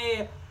this.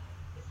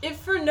 If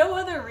for no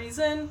other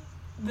reason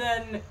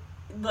than,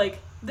 like,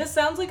 this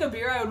sounds like a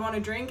beer I would want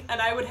to drink,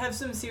 and I would have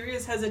some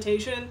serious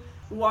hesitation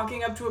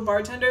walking up to a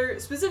bartender,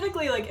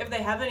 specifically, like, if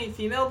they have any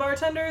female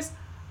bartenders,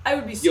 I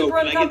would be super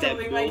uncomfortable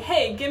being like,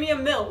 hey, give me a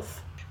MILF.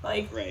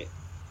 Like, right.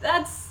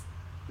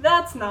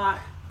 That's not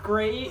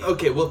great.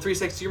 Okay, well, 3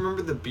 Stacks, do you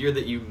remember the beer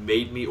that you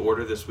made me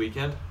order this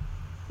weekend?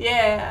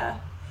 Yeah.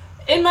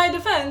 In my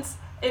defense,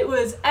 it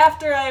was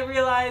after I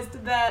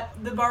realized that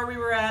the bar we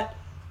were at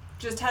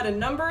just had a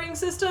numbering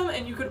system,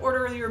 and you could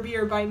order your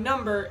beer by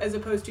number as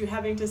opposed to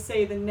having to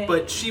say the name.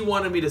 But she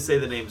wanted me to say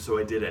the name, so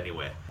I did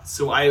anyway.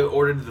 So I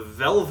ordered the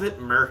Velvet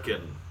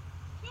Merkin.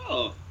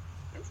 Oh,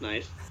 that's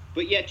nice.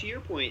 But yeah, to your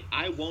point,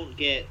 I won't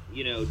get,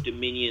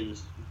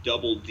 Dominion's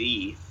Double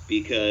D,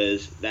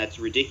 because that's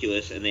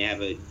ridiculous, and they have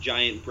a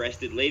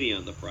giant-breasted lady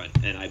on the front,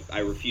 and I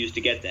refuse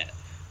to get that.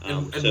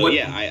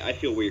 I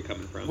feel where you're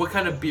coming from. What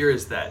kind of beer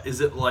is that?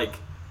 Is it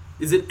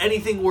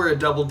anything where a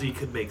Double D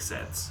could make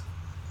sense?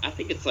 I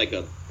think it's like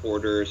a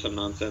porter or some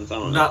nonsense. I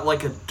don't know. Not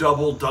like a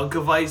double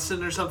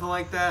Dunkelweizen or something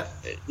like that?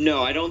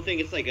 No, I don't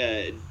think it's like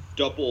a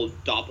double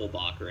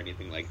Doppelbock or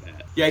anything like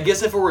that. Yeah, I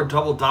guess if it were a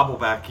double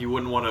Doppelbock, you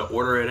wouldn't want to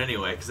order it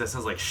anyway, because that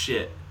sounds like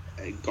shit.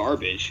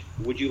 Garbage.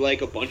 Would you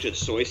like a bunch of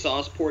soy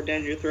sauce poured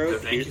down your throat? No,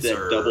 thank Here's you, that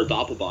sir. double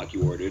Doppelbock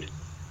you ordered.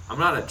 I'm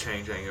not a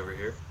chang over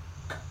here.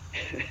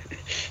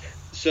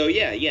 So,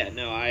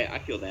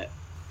 I feel that.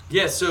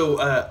 Yeah, so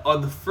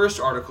on the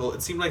first article,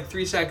 it seemed like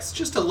 3 Stacks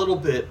just a little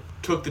bit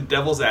took the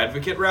devil's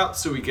advocate route,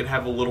 so we could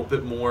have a little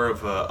bit more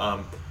of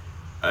a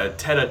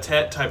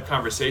tete-a-tete type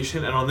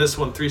conversation. And on this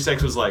one, 3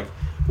 Stacks was like,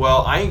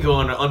 well, I ain't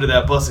going under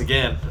that bus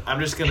again. I'm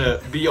just going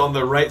to be on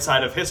the right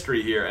side of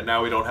history here, and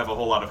now we don't have a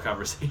whole lot of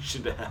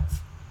conversation to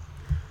have.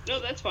 No,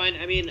 that's fine.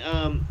 I mean,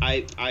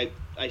 I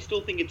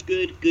still think it's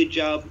good. Good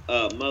job,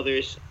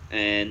 Mothers.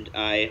 And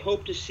I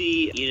hope to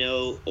see,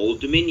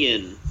 Old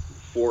Dominion,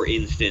 for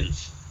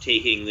instance,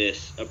 taking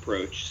this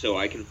approach, so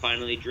I can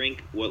finally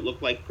drink what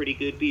look like pretty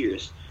good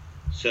beers.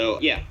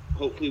 So, yeah,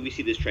 hopefully we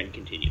see this trend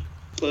continue.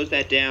 Close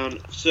that down.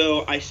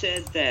 So I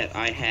said that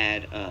I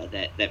had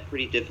that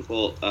pretty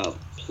difficult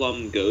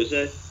plum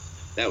goza.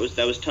 That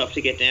was tough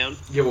to get down.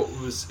 Yeah,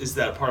 is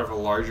that part of a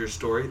larger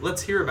story?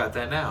 Let's hear about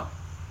that now.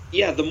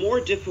 Yeah, the more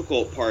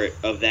difficult part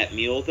of that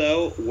meal,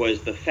 though,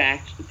 was the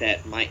fact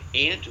that my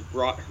aunt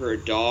brought her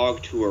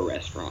dog to a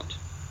restaurant.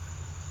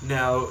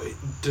 Now,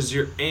 does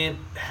your aunt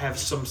have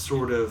some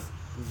sort of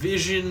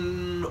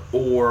vision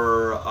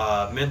or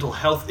mental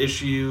health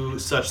issue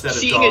such that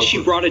Seeing as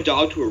she brought a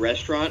dog to a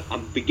restaurant,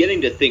 I'm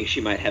beginning to think she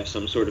might have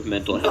some sort of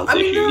mental health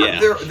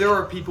issue, there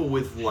are people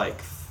with, like,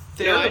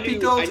 therapy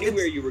dogs. I knew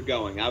where you were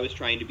going. I was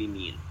trying to be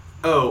mean.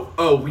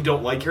 Oh, we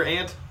don't like your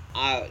aunt?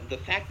 The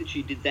fact that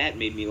she did that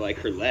made me like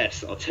her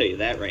less, I'll tell you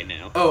that right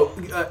now. Oh,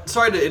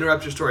 sorry to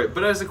interrupt your story,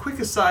 but as a quick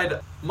aside,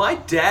 my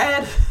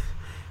dad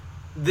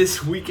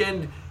this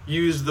weekend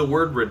used the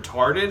word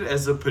retarded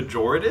as a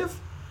pejorative.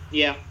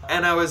 Yeah.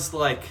 And I was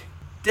like,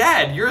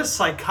 Dad, you're a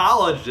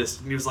psychologist.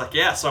 And he was like,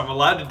 yeah, so I'm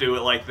allowed to do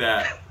it like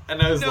that.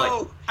 And I was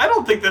like, I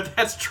don't think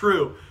that's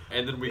true.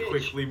 And then we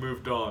quickly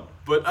moved on.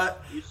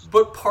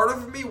 But part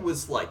of me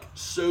was like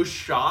so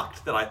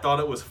shocked that I thought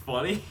it was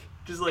funny.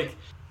 Just like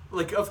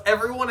of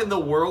everyone in the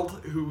world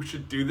who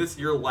should do this,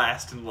 you're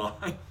last in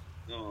line.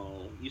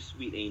 Oh, you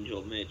sweet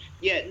angel, Mitch.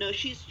 Yeah, no,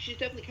 she's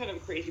definitely kind of a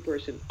crazy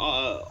person.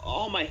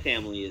 All my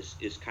family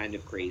is kind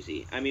of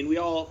crazy. I mean, we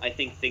all, I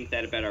think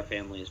that about our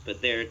families,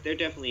 but they're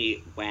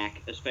definitely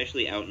whack,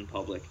 especially out in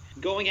public.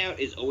 Going out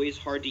is always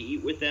hard to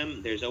eat with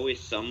them. There's always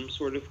some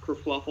sort of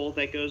kerfluffle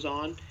that goes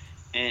on.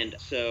 And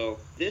so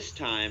this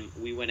time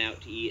we went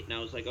out to eat, and I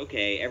was like,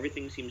 okay,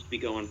 everything seems to be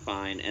going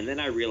fine. And then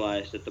I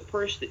realized that the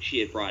purse that she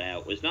had brought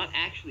out was not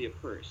actually a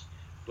purse,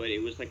 but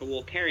it was like a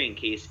little carrying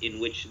case in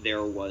which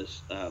there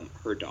was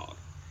her dog.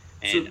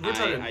 And so we're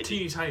talking a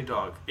teeny tiny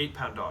dog,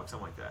 8-pound dog,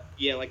 something like that.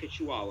 Yeah, like a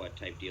Chihuahua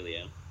type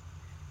dealio.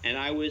 And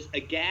I was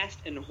aghast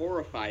and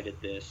horrified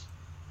at this,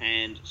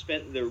 and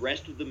spent the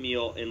rest of the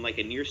meal in like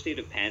a near state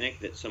of panic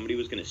that somebody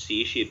was going to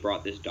see she had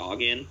brought this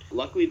dog in.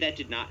 Luckily that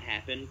did not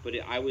happen, but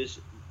I was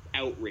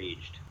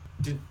outraged.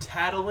 Did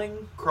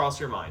tattling cross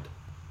your mind?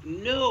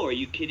 No, are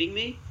you kidding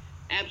me?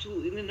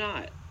 Absolutely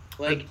not.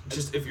 Like,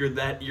 just if you're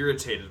that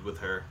irritated with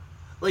her.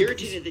 Like,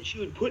 irritated that she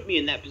would put me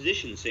in that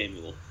position,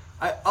 Samuel.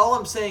 All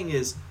I'm saying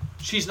is,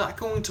 she's not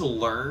going to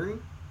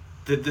learn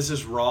that this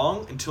is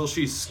wrong until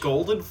she's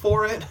scolded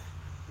for it.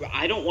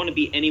 I don't want to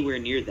be anywhere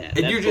near that.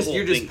 And you're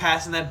just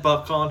passing that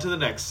buck on to the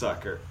next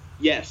sucker.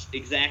 Yes,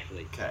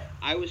 exactly. Okay.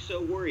 I was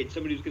so worried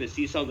somebody was going to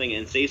see something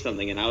and say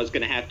something, and I was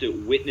going to have to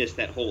witness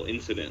that whole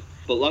incident.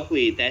 But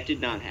luckily, that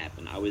did not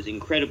happen. I was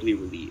incredibly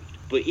relieved.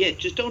 But yeah,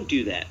 just don't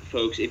do that,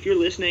 folks. If you're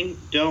listening,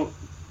 don't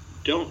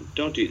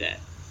do that.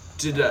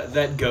 Did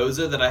that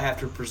Goza that I have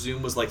to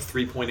presume was like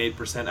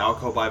 3.8%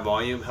 alcohol by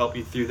volume help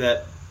you through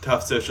that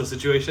tough social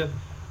situation?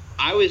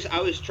 I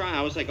was trying.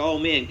 I was like, oh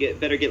man,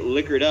 better get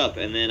liquored up,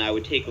 and then I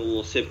would take a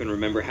little sip and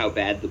remember how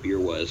bad the beer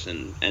was,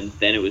 and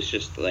then it was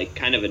just like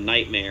kind of a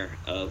nightmare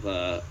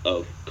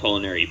of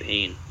culinary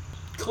pain.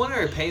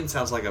 Culinary pain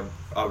sounds like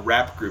a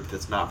rap group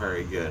that's not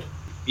very good.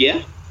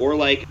 Yeah, or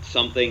like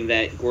something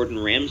that Gordon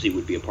Ramsay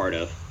would be a part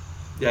of.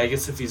 Yeah, I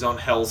guess if he's on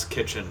Hell's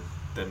Kitchen,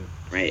 then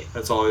right.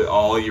 That's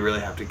all you really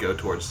have to go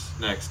towards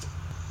next.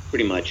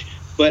 Pretty much.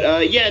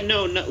 But yeah,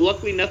 no,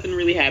 luckily nothing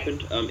really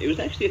happened. It was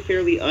actually a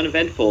fairly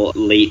uneventful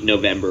late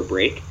November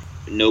break.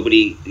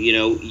 Nobody,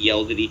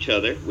 yelled at each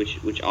other,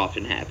 which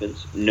often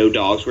happens. No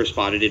dogs were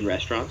spotted in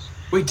restaurants.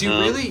 Wait, do you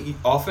really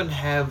often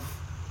have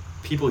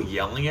people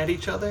yelling at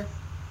each other?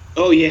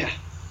 Oh yeah.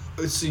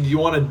 So you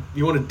want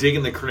to dig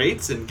in the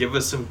crates and give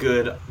us some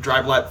good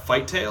dry lap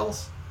fight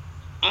tales?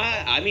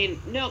 I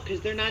mean, no, because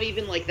they're not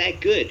even like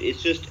that good.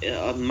 It's just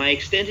my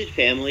extended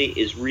family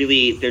is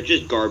really, they're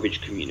just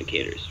garbage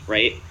communicators,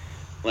 right?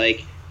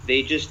 Like,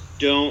 they just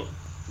don't,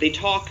 they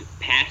talk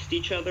past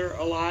each other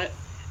a lot,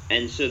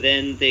 and so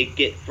then they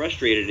get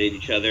frustrated at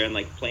each other, and,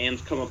 like,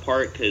 plans come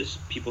apart because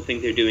people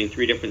think they're doing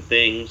 3 different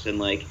things, and,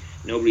 like,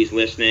 nobody's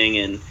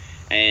listening,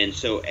 and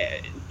so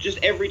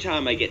just every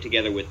time I get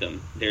together with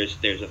them, there's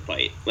a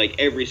fight, like,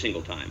 every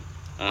single time.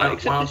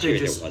 Except this year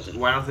there wasn't.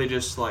 Why don't they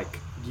just, like,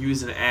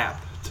 use an app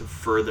to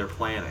further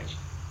planning?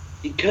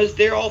 Because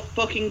they're all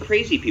fucking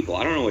crazy people.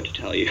 I don't know what to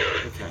tell you.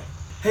 Okay.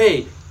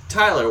 Hey,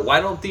 Tyler, why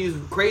don't these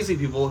crazy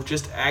people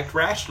just act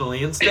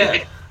rationally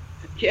instead?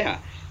 Yeah,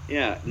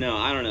 no,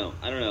 I don't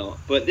know.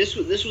 But this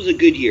was a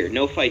good year.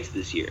 No fights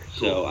this year,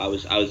 so cool.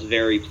 I was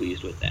very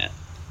pleased with that.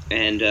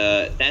 And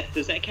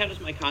does that count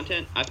as my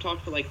content? I've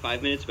talked for like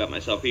 5 minutes about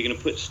myself. Are you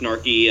gonna put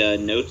snarky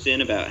notes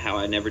in about how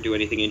I never do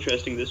anything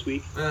interesting this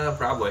week?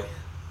 Probably.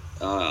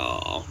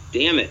 Oh,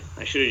 damn it!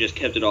 I should have just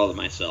kept it all to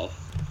myself.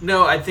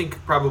 No, I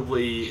think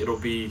probably it'll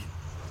be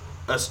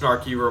a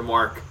snarky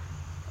remark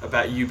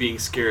about you being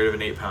scared of an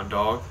 8-pound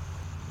dog.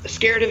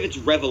 Scared of its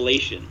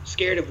revelation.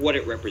 Scared of what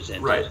it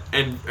represented. Right.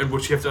 And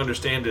what you have to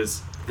understand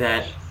is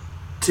that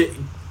to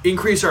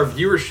increase our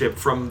viewership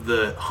from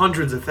the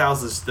hundreds of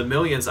thousands to the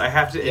millions, I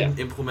have to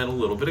implement a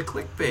little bit of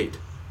clickbait.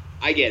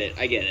 I get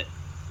it.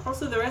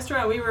 Also, the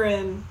restaurant we were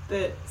in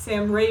that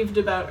Sam raved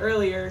about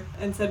earlier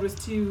and said was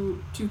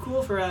too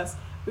cool for us,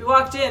 we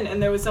walked in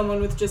and there was someone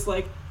with just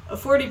like a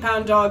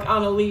 40-pound dog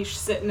on a leash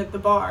sitting at the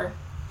bar.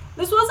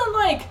 This wasn't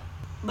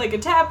like a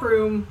tap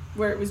room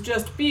where it was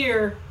just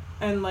beer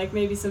and like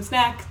maybe some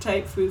snack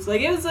type foods.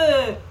 Like it was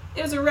a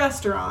It was a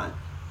restaurant.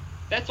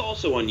 That's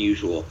also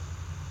unusual.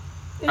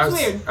 It's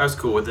weird, I was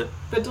cool with it.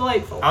 but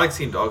delightful. I like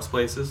seeing dogs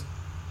places.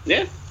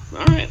 Yeah.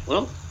 All right.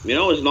 Well,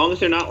 as long as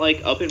they're not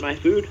like up in my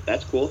food,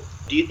 that's cool.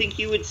 Do you think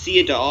you would see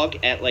a dog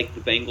at like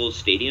the Bengals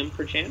stadium,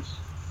 perchance?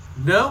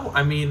 No,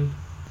 I mean,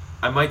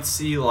 I might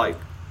see like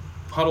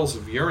puddles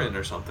of urine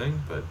or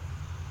something, but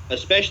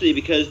Especially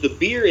because the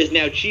beer is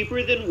now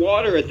cheaper than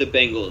water at the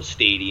Bengals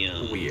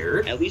stadium.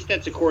 weird. At least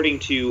that's according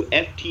to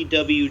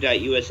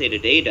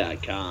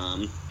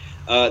ftw.usatoday.com.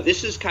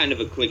 This is kind of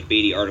a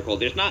clickbaity article.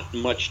 There's not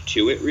much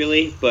to it,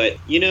 really, but,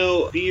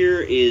 beer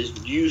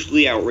is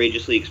usually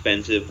outrageously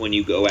expensive when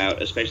you go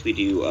out, especially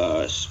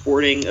to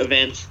sporting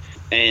events,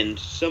 and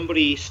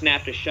somebody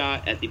snapped a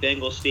shot at the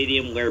Bengals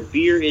Stadium where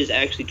beer is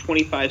actually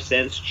 25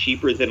 cents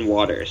cheaper than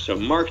water. So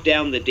mark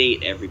down the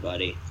date,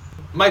 everybody.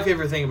 My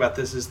favorite thing about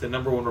this is the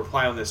number one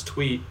reply on this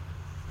tweet.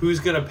 Who's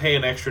going to pay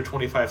an extra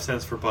 25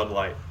 cents for Bud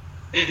Light?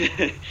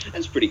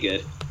 That's pretty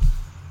good.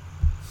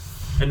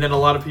 And then a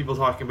lot of people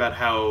talking about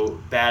how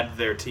bad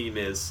their team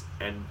is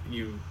and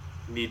you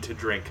need to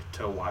drink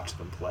to watch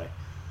them play.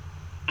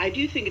 I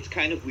do think it's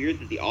kind of weird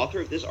that the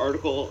author of this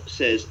article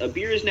says a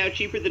beer is now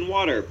cheaper than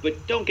water,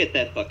 but don't get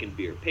that fucking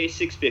beer. Pay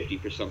 $6.50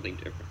 for something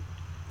different.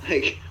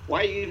 Like,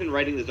 why are you even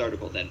writing this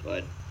article then,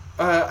 bud?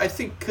 I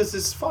think because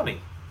it's funny.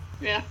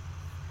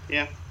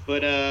 Yeah,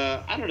 but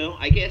I don't know.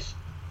 I guess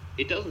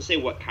it doesn't say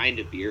what kind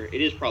of beer. It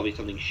is probably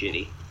something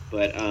shitty,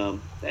 but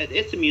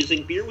it's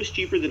amusing. Beer was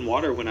cheaper than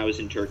water when I was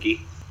in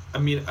Turkey. I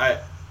mean, I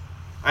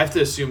have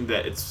to assume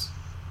that it's,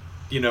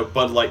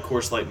 Bud Light,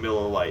 Coors Light,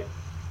 Miller Light,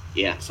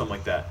 Yeah. something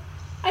like that.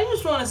 I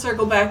just want to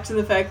circle back to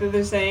the fact that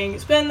they're saying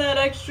spend that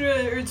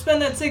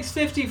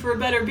 $6.50 for a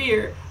better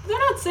beer. They're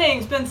not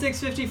saying spend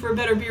 $6.50 for a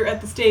better beer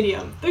at the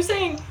stadium. They're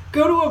saying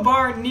go to a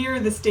bar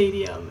near the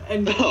stadium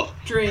and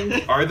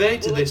drink. Are they?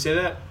 Did they say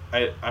that?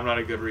 I'm not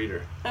a good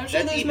reader. I'm sure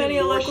That's there's even many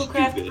a more local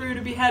craft stupid. brew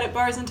to be had at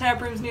bars and tap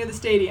rooms near the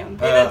stadium.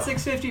 Pay that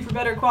 $6.50 for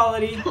better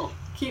quality.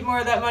 Keep more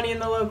of that money in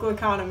the local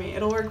economy.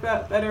 It'll work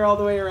better all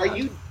the way around. Are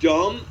you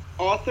dumb,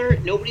 author?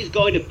 Nobody's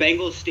going to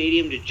Bengals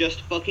Stadium to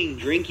just fucking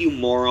drink, you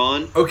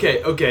moron.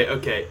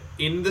 Okay.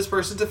 In this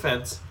person's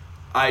defense,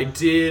 I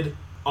did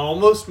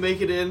almost make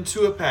it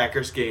into a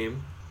Packers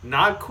game.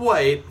 Not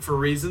quite, for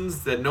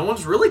reasons that no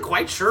one's really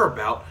quite sure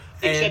about.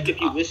 Except if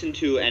you listen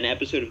to an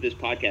episode of this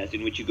podcast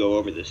in which you go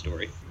over this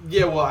story.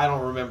 Yeah, well, I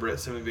don't remember it,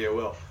 so maybe I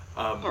will.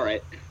 All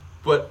right.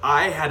 But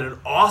I had an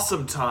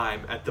awesome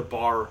time at the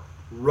bar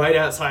right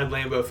outside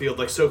Lambeau Field,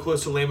 like so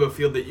close to Lambeau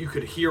Field that you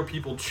could hear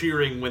people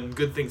cheering when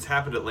good things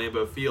happened at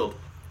Lambeau Field.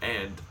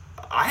 And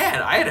I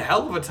had a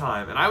hell of a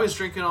time, and I was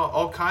drinking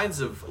all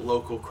kinds of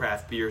local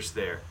craft beers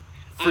there.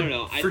 I don't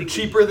know. I For think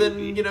cheaper this is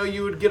than, goofy.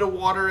 you would get a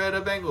water at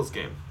a Bengals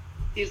game.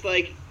 He's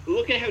like,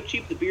 look at how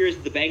cheap the beer is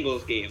at the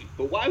Bengals game.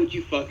 But why would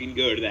you fucking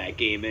go to that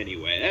game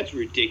anyway? That's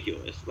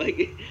ridiculous.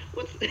 Like,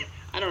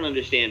 I don't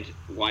understand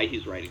why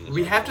he's writing this.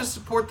 We have to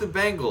support the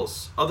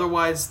Bengals,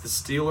 otherwise the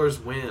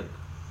Steelers win.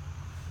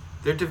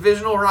 They're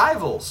divisional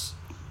rivals.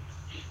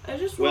 I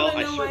just Well, want to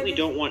I know certainly why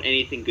don't want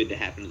anything good to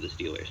happen to the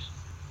Steelers.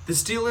 The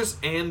Steelers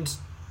and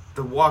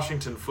the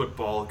Washington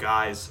football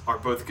guys are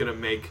both going to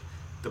make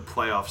the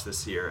playoffs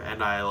this year,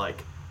 and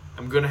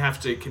I'm going to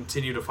have to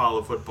continue to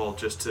follow football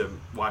just to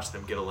watch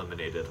them get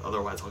eliminated.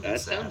 Otherwise, I'll get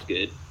That sad. sounds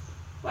good.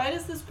 Why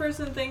does this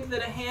person think that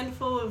a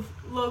handful of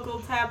local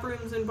tap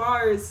rooms and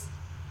bars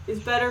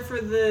is better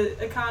for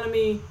the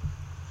economy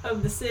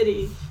of the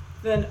city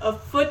than a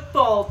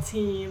football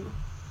team?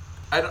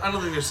 I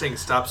don't think they're saying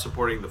stop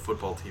supporting the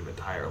football team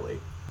entirely.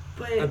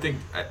 But I think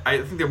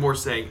they're more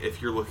saying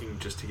if you're looking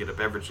just to get a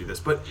beverage, do this.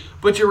 But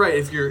you're right.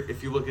 If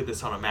you look at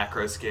this on a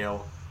macro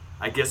scale,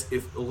 I guess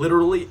if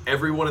literally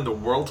everyone in the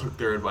world took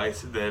their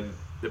advice, then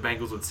the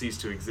Bengals would cease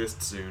to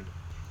exist soon.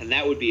 And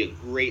that would be a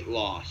great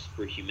loss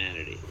for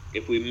humanity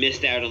if we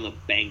missed out on the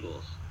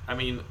Bengals. I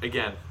mean,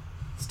 again,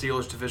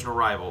 Steelers divisional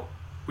rival.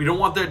 We don't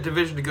want their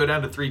division to go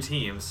down to 3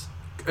 teams.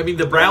 I mean,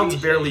 the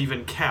Browns barely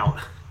even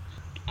count.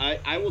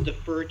 I will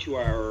defer to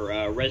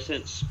our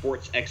resident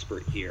sports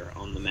expert here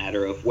on the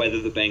matter of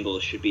whether the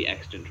Bengals should be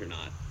extant or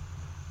not.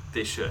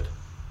 They should.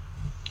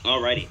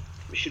 Alrighty.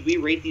 Should we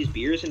rate these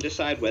beers and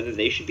decide whether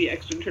they should be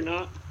extant or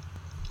not?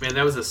 Man,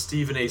 that was a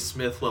Stephen A.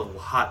 Smith level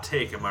hot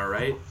take, am I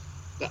right?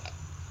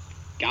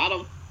 Got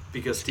him.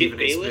 Because Skip Stephen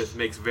Bayless? A. Smith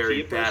makes Is very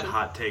he a bad person?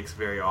 hot takes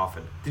very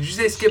often. Did you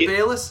say Skip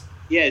Bayless?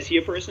 Yeah, is he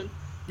a person?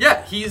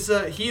 Yeah, he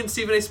and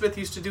Stephen A. Smith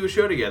used to do a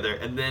show together,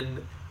 and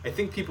then I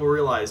think people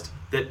realized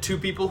that two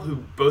people who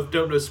both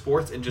don't know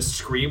sports and just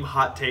scream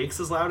hot takes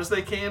as loud as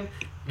they can,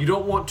 you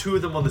don't want two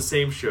of them on the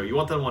same show. You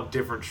want them on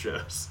different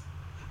shows.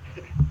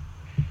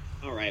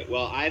 Alright,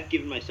 well, I've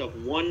given myself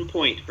 1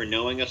 point for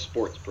knowing a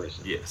sports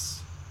person.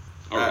 Yes.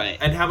 Alright.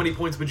 And how many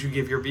points would you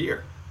give your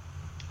beer?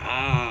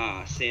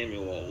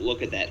 Samuel,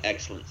 look at that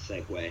excellent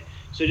segue.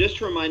 So just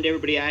to remind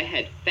everybody, I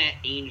had Fat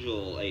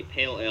Angel, a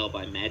pale ale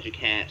by Magic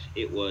Hat.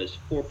 It was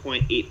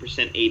 4.8%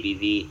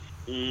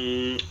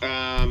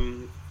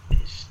 ABV.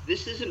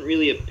 This isn't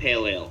really a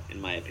pale ale, in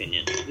my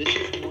opinion. This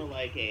is more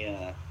like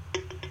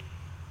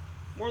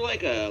more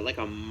like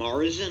a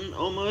Marzen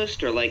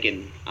almost, or like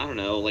an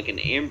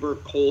Amber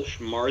Kolsch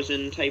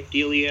Marzen type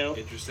dealio.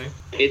 Interesting.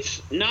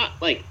 It's not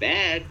like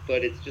bad,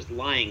 but it's just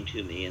lying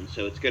to me, and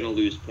so it's going to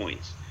lose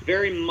points.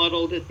 Very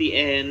muddled at the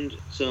end,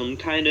 some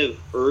kind of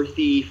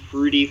earthy,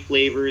 fruity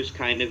flavors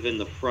kind of in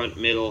the front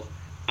middle.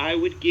 I'm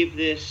going to give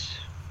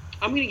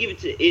it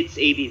to its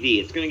ABV.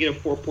 It's going to get a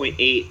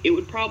 4.8. It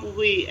would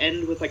probably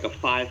end with like a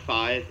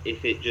 5.5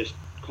 if it just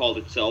called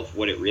itself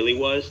what it really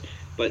was.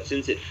 But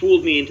since it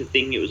fooled me into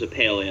thinking it was a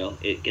pale ale,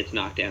 it gets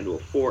knocked down to a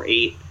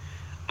 4.8.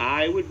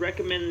 I would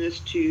recommend this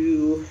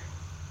to,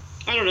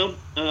 I don't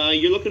know,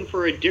 you're looking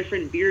for a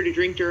different beer to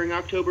drink during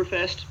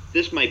Oktoberfest?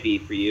 This might be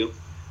for you.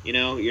 You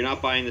know, you're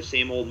not buying the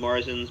same old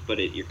Marzens, but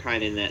you're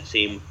kind of in that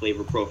same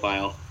flavor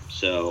profile.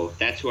 So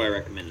that's who I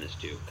recommend this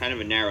to. Kind of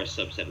a narrow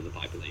subset of the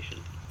population.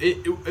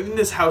 In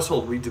this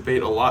household, we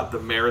debate a lot the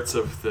merits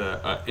of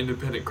the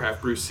independent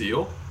craft brew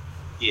seal.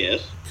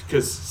 Yes.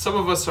 Because some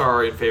of us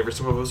are in favor,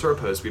 some of us are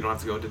opposed. We don't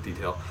have to go into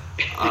detail.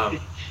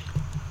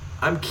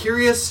 I'm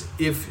curious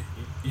if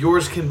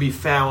yours can be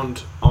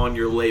found on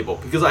your label.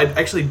 Because I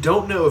actually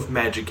don't know if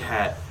Magic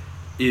Hat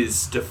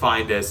is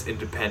defined as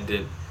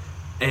independent.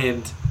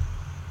 And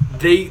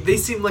they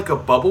seem like a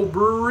bubble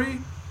brewery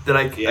that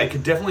I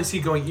could definitely see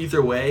going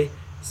either way,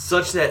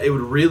 such that it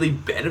would really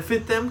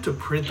benefit them to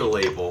print the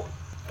label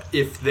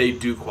if they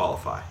do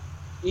qualify.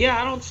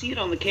 Yeah, I don't see it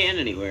on the can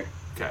anywhere.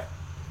 Okay.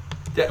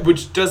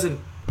 Which doesn't...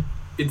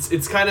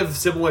 It's kind of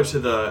similar to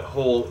the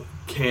whole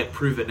can't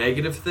prove a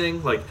negative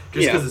thing. Like,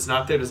 just because it's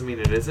not there doesn't mean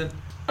it isn't.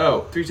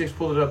 Oh, 36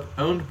 pulled it up.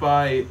 Owned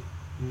by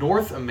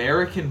North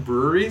American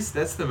Breweries.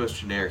 That's the most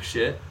generic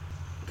shit.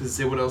 Does it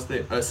say what else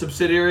they...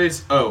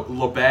 subsidiaries. Oh,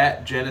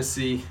 Labatt,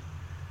 Genesee.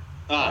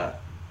 A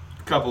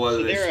couple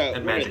others. So they're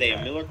and what Magic are they,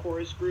 Hat. a Miller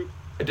Coors group?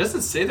 It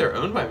doesn't say they're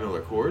owned by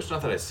Miller Coors.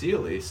 Not that I see,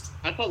 at least.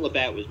 I thought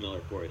Labatt was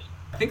Miller Coors.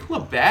 I think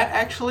Labatt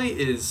actually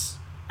is...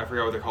 I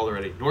forgot what they're called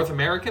already. North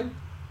American?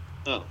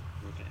 Oh,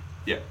 okay.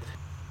 Yeah.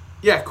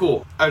 Yeah,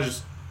 cool. I was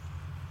just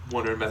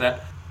wondering about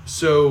that.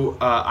 So,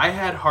 I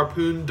had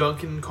Harpoon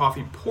Dunkin'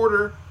 Coffee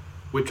Porter,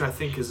 which I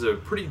think is a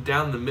pretty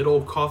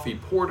down-the-middle coffee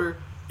porter.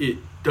 It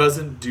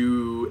doesn't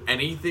do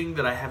anything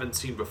that I haven't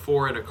seen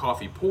before in a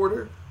coffee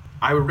porter.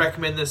 I would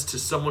recommend this to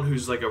someone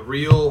who's like a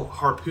real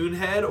Harpoon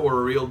head or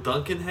a real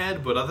Dunkin'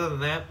 head, but other than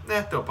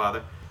that, don't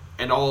bother.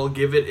 And I'll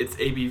give it its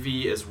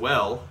ABV as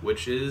well,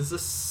 which is a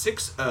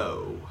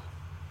 6.0.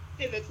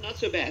 Hey, that's not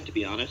so bad, to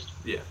be honest.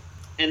 Yeah.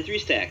 And 3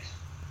 stacks.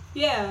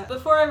 Yeah,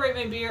 before I rate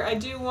my beer, I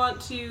do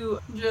want to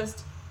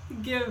just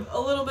give a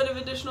little bit of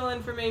additional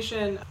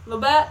information.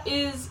 Labatt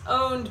is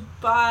owned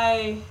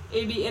by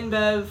AB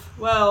InBev,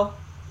 well,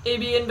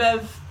 AB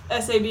InBev,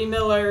 SAB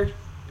Miller,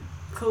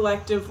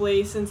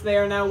 collectively, since they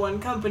are now one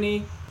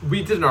company.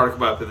 We did an article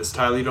about this,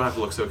 Tyler. You don't have to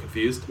look so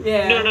confused.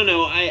 Yeah.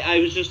 No. I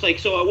was just like,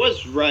 so I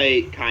was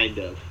right, kind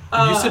of.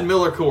 You said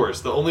Miller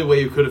Coors. The only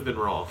way you could have been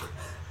wrong.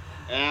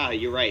 Ah,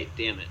 you're right.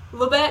 Damn it.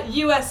 Labatt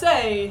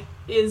USA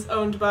is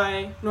owned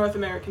by North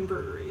American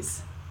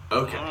Breweries.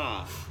 Okay.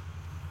 Ah,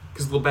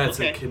 Because Labatt's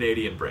a Okay.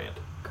 Canadian brand.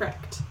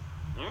 Correct.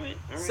 all right.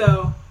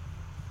 So,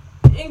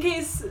 in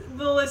case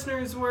the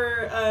listeners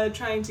were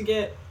trying to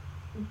get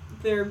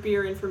their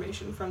beer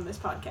information from this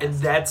podcast. And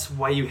that's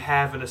why you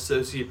have an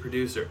associate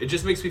producer. It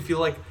just makes me feel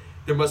like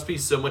there must be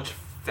so much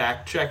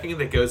fact-checking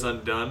that goes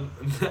undone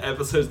in the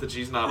episodes that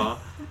she's not on.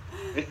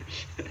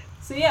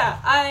 So yeah,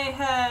 I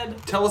had...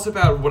 Tell us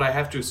about what I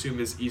have to assume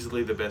is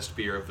easily the best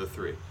beer of the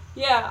three.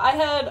 Yeah, I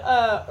had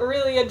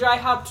Aurelia Dry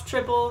Hopped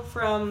Triple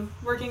from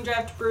Working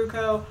Draft Brew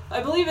Co.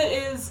 I believe it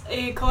is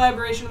a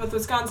collaboration with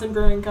Wisconsin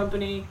Brewing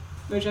Company,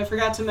 which I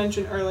forgot to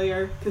mention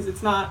earlier because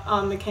it's not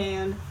on the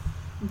can.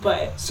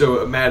 But So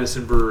a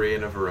Madison Brewery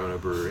and a Verona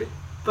Brewery.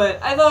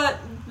 But I thought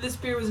this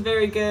beer was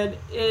very good.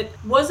 It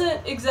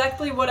wasn't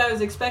exactly what I was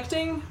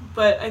expecting,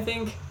 but I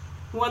think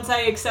once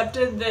I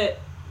accepted that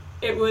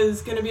it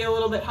was going to be a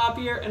little bit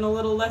hoppier and a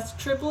little less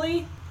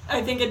triple-y,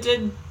 I think it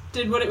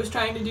did what it was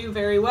trying to do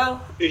very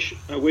well.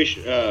 I wish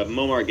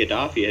Muammar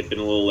Gaddafi had been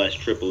a little less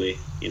triple-y.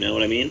 You know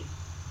what I mean?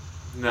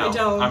 No, I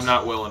don't. I'm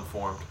not well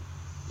informed.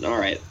 All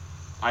right.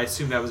 I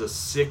assume that was a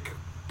sick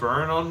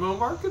burn on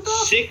Muammar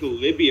Gaddafi? Sick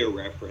Libya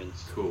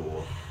reference.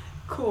 Cool.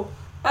 Cool.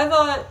 I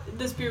thought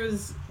this beer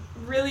was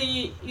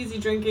really easy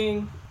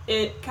drinking.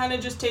 It kind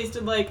of just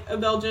tasted like a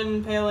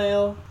Belgian pale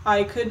ale.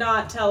 I could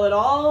not tell at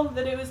all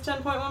that it was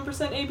 10.1%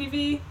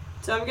 ABV.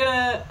 So I'm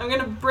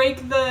gonna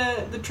break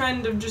the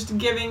trend of just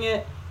giving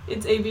it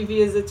its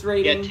ABV as its Yeah,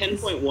 rating.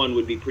 10.1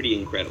 would be pretty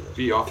incredible.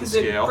 Be off the Because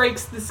it scale.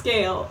 breaks the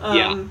scale.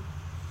 Yeah.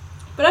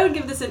 But I would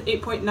give this an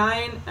 8.9.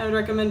 I would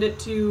recommend it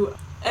to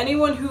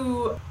anyone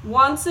who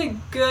wants a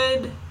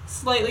good,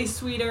 slightly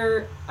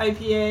sweeter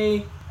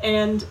IPA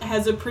and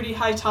has a pretty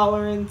high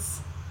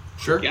tolerance.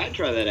 Sure. Yeah, I'd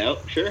try that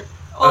out. Sure.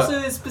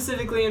 Also,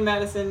 specifically in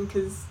Madison,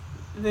 because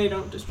they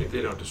don't distribute.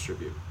 They don't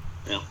distribute.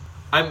 No.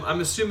 I'm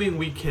assuming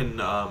we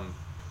can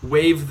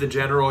waive the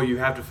general you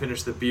have to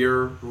finish the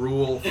beer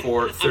rule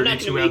for 32 I'm not going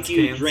to make ounce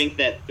you cans. drink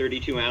that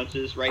 32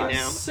 ounces right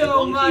now.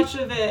 So much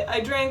of it. I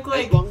drank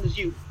like.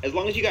 As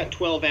long as you got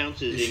 12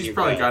 ounces in She's your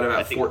probably glass, got I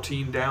about think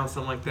 14 down,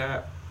 something like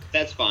that.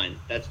 That's fine.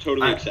 That's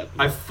totally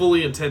acceptable. I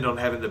fully intend on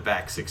having the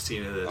back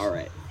 16 of this. All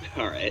right.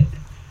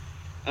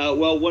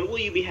 Well, what will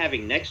you be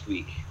having next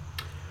week?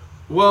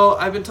 Well,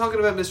 I've been talking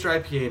about Mr.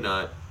 IPA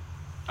Nut.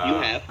 You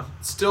have?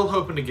 Still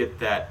hoping to get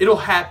that. It'll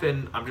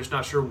happen. I'm just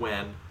not sure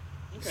when.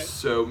 Okay.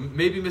 So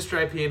maybe Mr.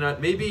 IPA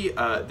Nut. Maybe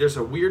there's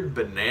a weird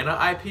banana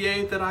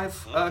IPA that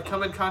I've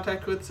come in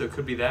contact with, so it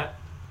could be that.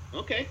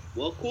 Okay.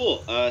 Well,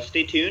 cool.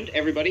 Stay tuned,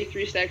 everybody.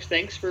 3 Stacks,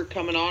 thanks for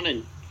coming on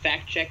and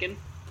fact-checking.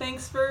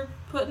 Thanks for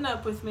putting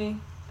up with me,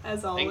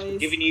 as always. Thanks for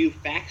giving you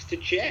facts to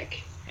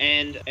check.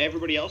 And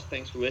everybody else,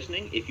 thanks for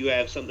listening. If you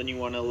have something you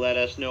want to let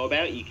us know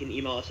about, you can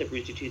email us at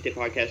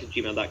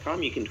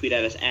brewsdaytuesdaypodcast@gmail.com. You can tweet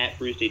at us at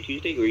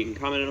brewsdaytuesday, or you can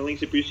comment on the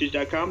links at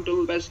brewsdays.com.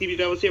 Do the best. Keep you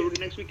down. We'll see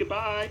everybody next week.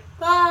 Goodbye.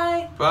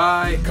 Bye.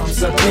 Bye.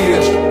 Comes a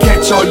beer,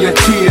 catch all your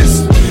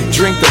tears.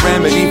 Drink the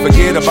remedy,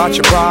 forget about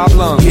your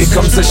problems. Here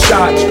comes a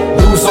shot,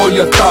 lose all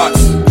your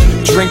thoughts.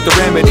 Drink the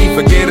remedy,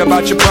 forget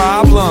about your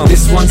problem.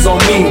 This one's on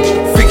me,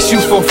 fix you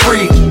for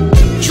free.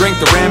 Drink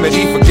the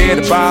remedy, forget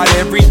about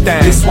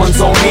everything. This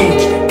one's on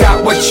me,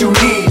 got what you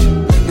need.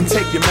 And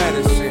take your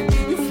medicine,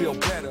 you feel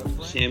better.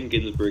 Sam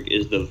Ginsberg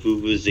is the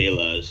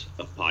vuvuzelas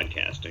of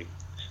podcasting.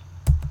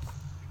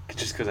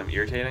 Just because I'm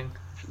irritating?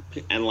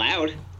 And loud.